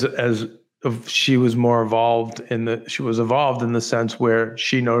she was more evolved she was evolved in the sense where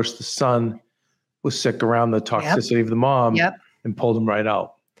she noticed the son was sick around the toxicity of the mom and pulled him right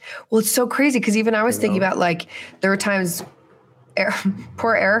out. Well, it's so crazy because even I was thinking about like, there were times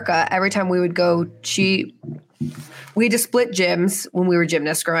poor Erica, every time we would go, we had to split gyms when we were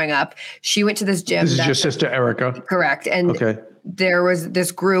gymnasts growing up. She went to this gym. This is your sister, Erica. Correct. And there was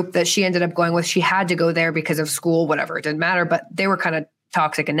this group that she ended up going with. She had to go there because of school, whatever. It didn't matter, but they were kind of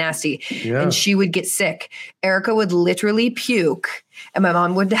toxic and nasty. Yeah. And she would get sick. Erica would literally puke and my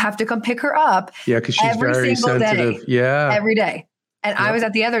mom would have to come pick her up. Yeah, because she's very sensitive. Every day. And I was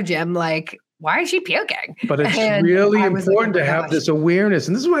at the other gym like, why is she puking? But it's really important to have this awareness.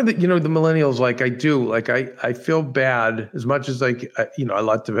 And this is why, the millennials, I feel bad as much as I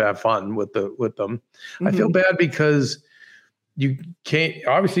like to have fun with them. Mm-hmm. I feel bad because you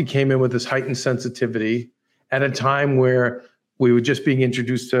obviously came in with this heightened sensitivity at a time where we were just being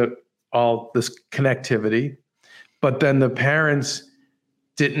introduced to all this connectivity, but then the parents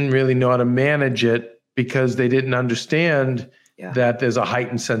didn't really know how to manage it because they didn't understand that there's a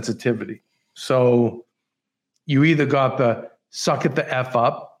heightened sensitivity. So you either got the suck it the F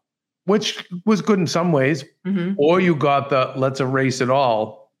up, which was good in some ways, or you got the let's erase it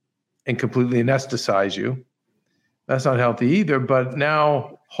all and completely anesthetize you. That's not healthy either. But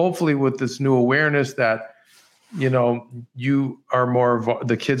now, hopefully with this new awareness that, you are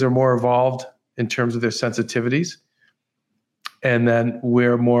the kids are more evolved in terms of their sensitivities. And then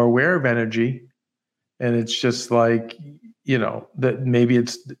we're more aware of energy. And it's just like, that maybe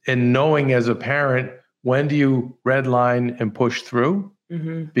it's in knowing as a parent, when do you redline and push through?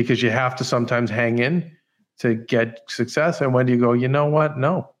 Mm-hmm. Because you have to sometimes hang in to get success. And when do you go, you know what?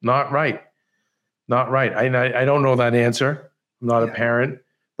 No, not right. Not right. I don't know that answer. I'm not a parent,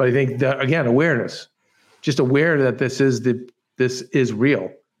 but I think that, again, awareness, just aware that this is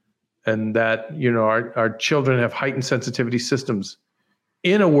real and that, our children have heightened sensitivity systems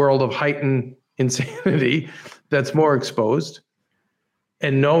in a world of heightened insanity that's more exposed.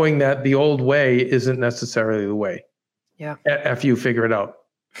 and knowing that the old way isn't necessarily the way. Yeah. After you figure it out.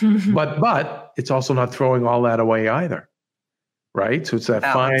 But it's also not throwing all that away either. Right. So it's that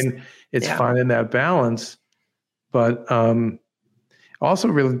finding that balance. But also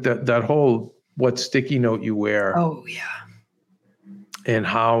really that whole what sticky note you wear. Oh, yeah. And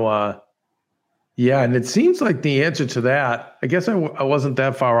how, and it seems like the answer to that, I guess I wasn't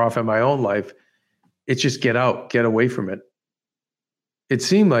that far off in my own life. It's just get out, get away from it. It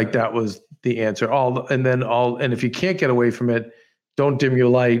seemed like that was the answer. And if you can't get away from it, don't dim your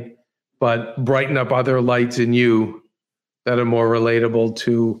light, but brighten up other lights in you that are more relatable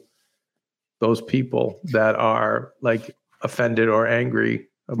to those people that are like offended or angry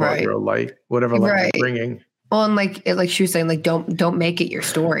about your light, whatever light you're bringing. Well, and like she was saying, like don't make it your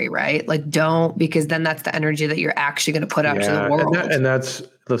story, right? Like don't, because then that's the energy that you're actually going to put out to the world. And that's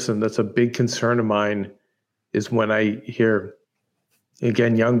a big concern of mine is when I hear,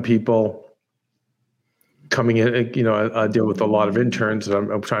 again, young people coming in, you know, I deal with a lot of interns that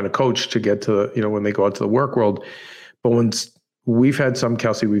I'm trying to coach to get to, you know, when they go out to the work world. But when we've had some,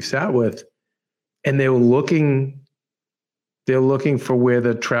 Kelsey, we've sat with, and they're looking for where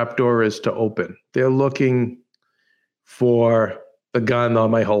the trapdoor is to open. They're looking for the gun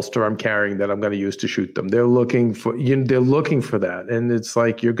on my holster I'm carrying that I'm going to use to shoot them. They're looking for that. And it's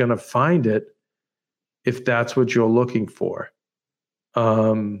like, you're going to find it if that's what you're looking for.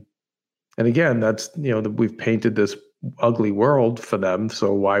 And again, that's, you know, we've painted this ugly world for them.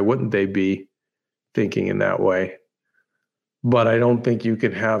 So why wouldn't they be thinking in that way? But I don't think you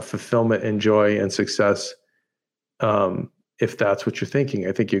can have fulfillment and joy and success if that's what you're thinking.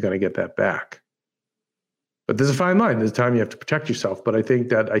 I think you're going to get that back. But there's a fine line. There's a time you have to protect yourself. But I think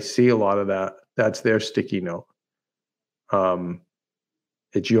that I see a lot of that. That's their sticky note.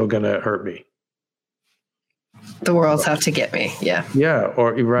 It's you're going to hurt me. The world's out to get me. Yeah. Yeah.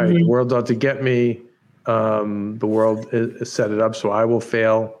 Or you're right. The world's out to get me. The world is set it up so I will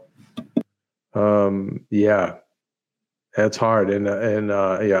fail. That's hard. And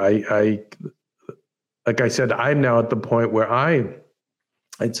I like I said, I'm now at the point where I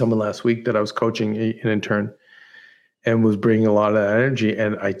had someone last week that I was coaching, an intern, and was bringing a lot of that energy.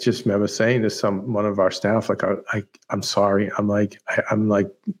 And I just remember saying to one of our staff, like, I'm sorry. I'm like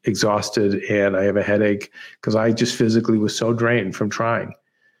exhausted and I have a headache because I just physically was so drained from trying.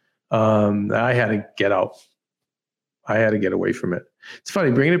 I had to get out. I had to get away from it. It's funny,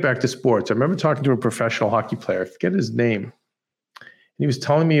 bringing it back to sports. I remember talking to a professional hockey player, I forget his name. And he was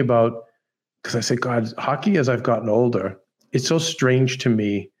telling me about, because I said, God, hockey, as I've gotten older, it's so strange to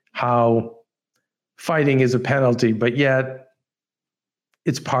me how fighting is a penalty, but yet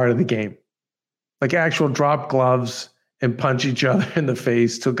it's part of the game. Like actual drop gloves and punch each other in the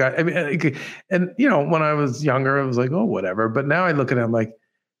face. And you know, when I was younger, I was like, oh, whatever. But now I look at it, I'm like,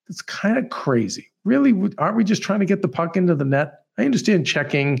 it's kind of crazy. Really, aren't we just trying to get the puck into the net? I understand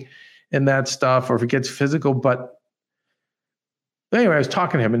checking and that stuff, or if it gets physical, but anyway, I was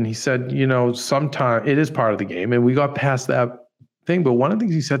talking to him and he said, you know, sometimes it is part of the game. And we got past that thing. But one of the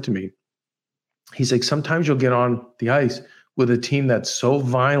things he said to me, he's like, sometimes you'll get on the ice with a team that's so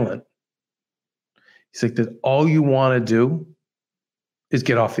violent. He's like, that all you want to do is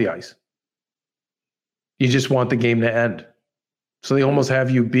get off the ice. You just want the game to end. So they almost have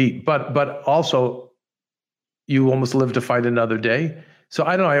you beat, but also you almost live to fight another day. So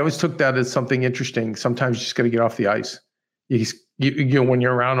I don't know. I always took that as something interesting. Sometimes you just got to get off the ice. You know, when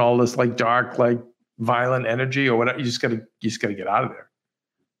you're around all this like dark, like violent energy or whatever, you just got to get out of there.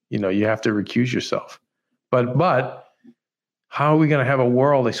 You know, you have to recuse yourself. But how are we going to have a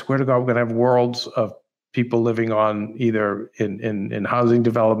world? I swear to God, we're going to have worlds of people living on either in housing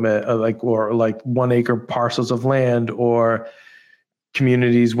development, or 1 acre parcels of land, or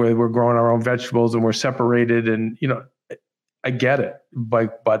communities where we're growing our own vegetables and we're separated. And, you know, I get it.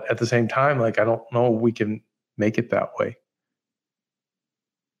 But at the same time, like, I don't know if we can make it that way.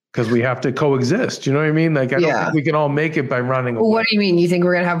 Because we have to coexist. You know what I mean? Like, I don't think we can all make it by running away. Well, what do you mean? You think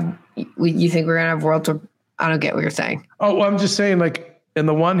we're going to have worlds of, I don't get what you're saying. Oh, well, I'm just saying, like, in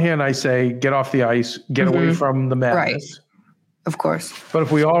the one hand, I say, get off the ice, get away from the madness. Right. Of course. But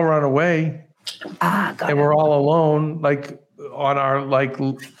if we all run away we're all alone, like on our, like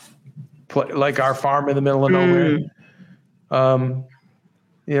our farm in the middle of nowhere,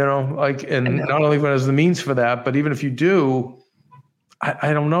 you know, like, and not only everyone has the means for that, but even if you do,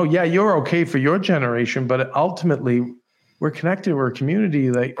 I don't know. Yeah, you're okay for your generation, but ultimately we're connected. We're a community.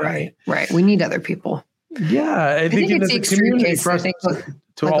 Like, right. We need other people. Yeah, I think it's the extreme case for us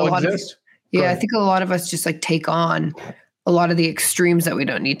to all exist. I think a lot of us just like take on a lot of the extremes that we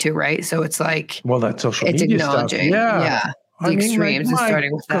don't need to, right? So it's like, well, that social media stuff. Yeah. The extremes is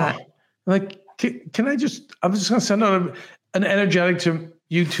starting with that. Like, can I just, I'm just going to send out an energetic to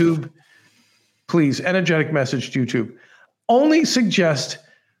YouTube. Please, energetic message to YouTube. Only suggest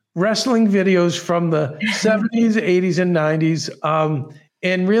wrestling videos from the 70s, 80s, and 90s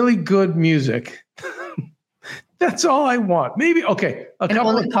and really good music. That's all I want. Maybe, okay.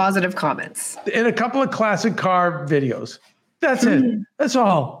 Only positive comments. And a couple of classic car videos. That's it. That's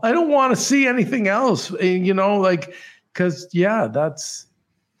all. I don't want to see anything else, you know, like, because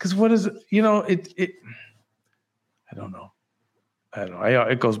what is it? You know, I don't know.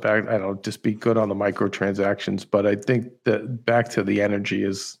 It goes back, just be good on the microtransactions, but I think that back to the energy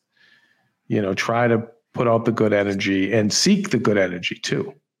is, you know, try to put out the good energy and seek the good energy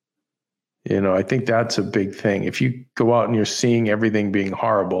too. You know, I think that's a big thing. If you go out and you're seeing everything being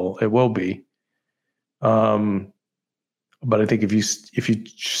horrible, it will be. But I think if you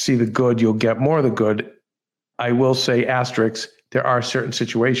see the good, you'll get more of the good. I will say asterisks, there are certain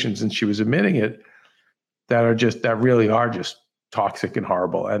situations, and she was admitting it, that really are just toxic and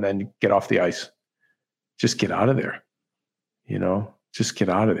horrible. And then you get off the ice. Just get out of there. You know, just get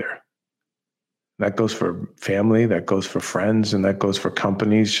out of there. That goes for family, that goes for friends, and that goes for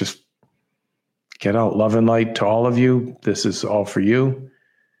companies. Just get out. Love and light to all of you. This is all for you.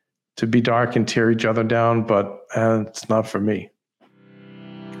 To be dark and tear each other down, but it's not for me.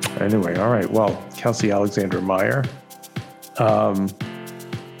 Anyway, all right. Well, Kelsey Alexandra Meyer.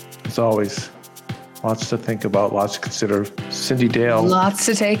 As always, lots to think about, lots to consider. Cyndi Dale. Lots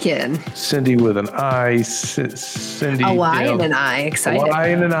to take in. Cyndi with an I. Cyndi. A Y Dale. and an I. Excited. A Y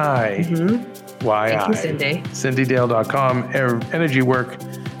and an I. Mm-hmm. Y-I. Thank you, Cyndi. CyndiDale.com. Energy work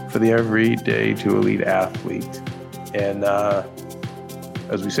for the everyday to elite athlete. And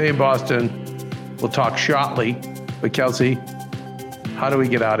as we say in Boston, we'll talk shortly. But Kelsey, how do we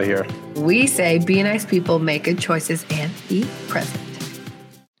get out of here? We say be nice people, make good choices, and be present.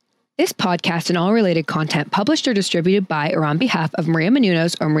 This podcast and all related content published or distributed by or on behalf of Maria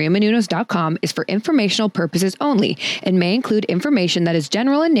Menounos or MariaMenounos.com is for informational purposes only and may include information that is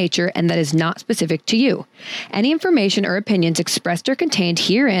general in nature and that is not specific to you. Any information or opinions expressed or contained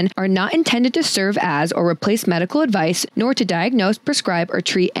herein are not intended to serve as or replace medical advice, nor to diagnose, prescribe, or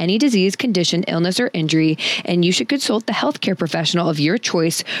treat any disease, condition, illness, or injury, and you should consult the healthcare professional of your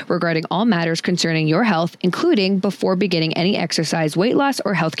choice regarding all matters concerning your health, including before beginning any exercise, weight loss,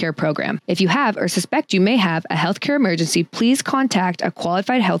 or healthcare program. If you have or suspect you may have a healthcare emergency, please contact a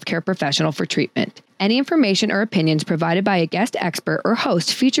qualified healthcare professional for treatment. Any information or opinions provided by a guest expert or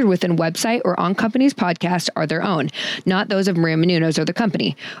host featured within website or on company's podcast are their own, not those of Maria Menounos or the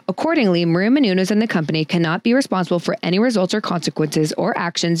company. Accordingly, Maria Menounos and the company cannot be responsible for any results or consequences or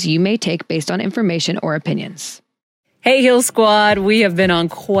actions you may take based on information or opinions. Hey, Heal Squad. We have been on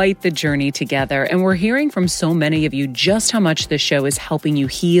quite the journey together, and we're hearing from so many of you just how much this show is helping you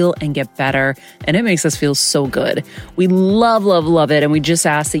heal and get better, and it makes us feel so good. We love, love, love it, and we just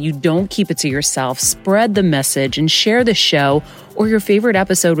ask that you don't keep it to yourself. Spread the message and share the show or your favorite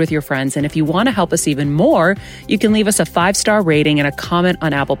episode with your friends. And if you want to help us even more, you can leave us a 5-star rating and a comment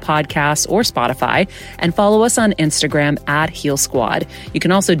on Apple Podcasts or Spotify, and follow us on Instagram at Heal Squad. You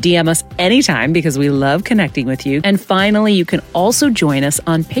can also DM us anytime because we love connecting with you. And finally, you can also join us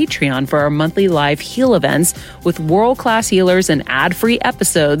on Patreon for our monthly live heal events with world-class healers and ad-free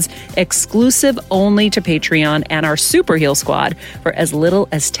episodes exclusive only to Patreon and our Super Heal Squad for as little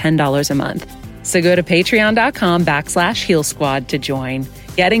as $10 a month. So go to patreon.com/Heal Squad to join.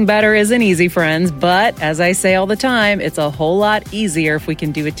 Getting better isn't easy, friends, but as I say all the time, it's a whole lot easier if we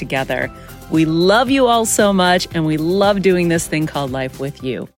can do it together. We love you all so much, and we love doing this thing called life with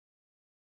you.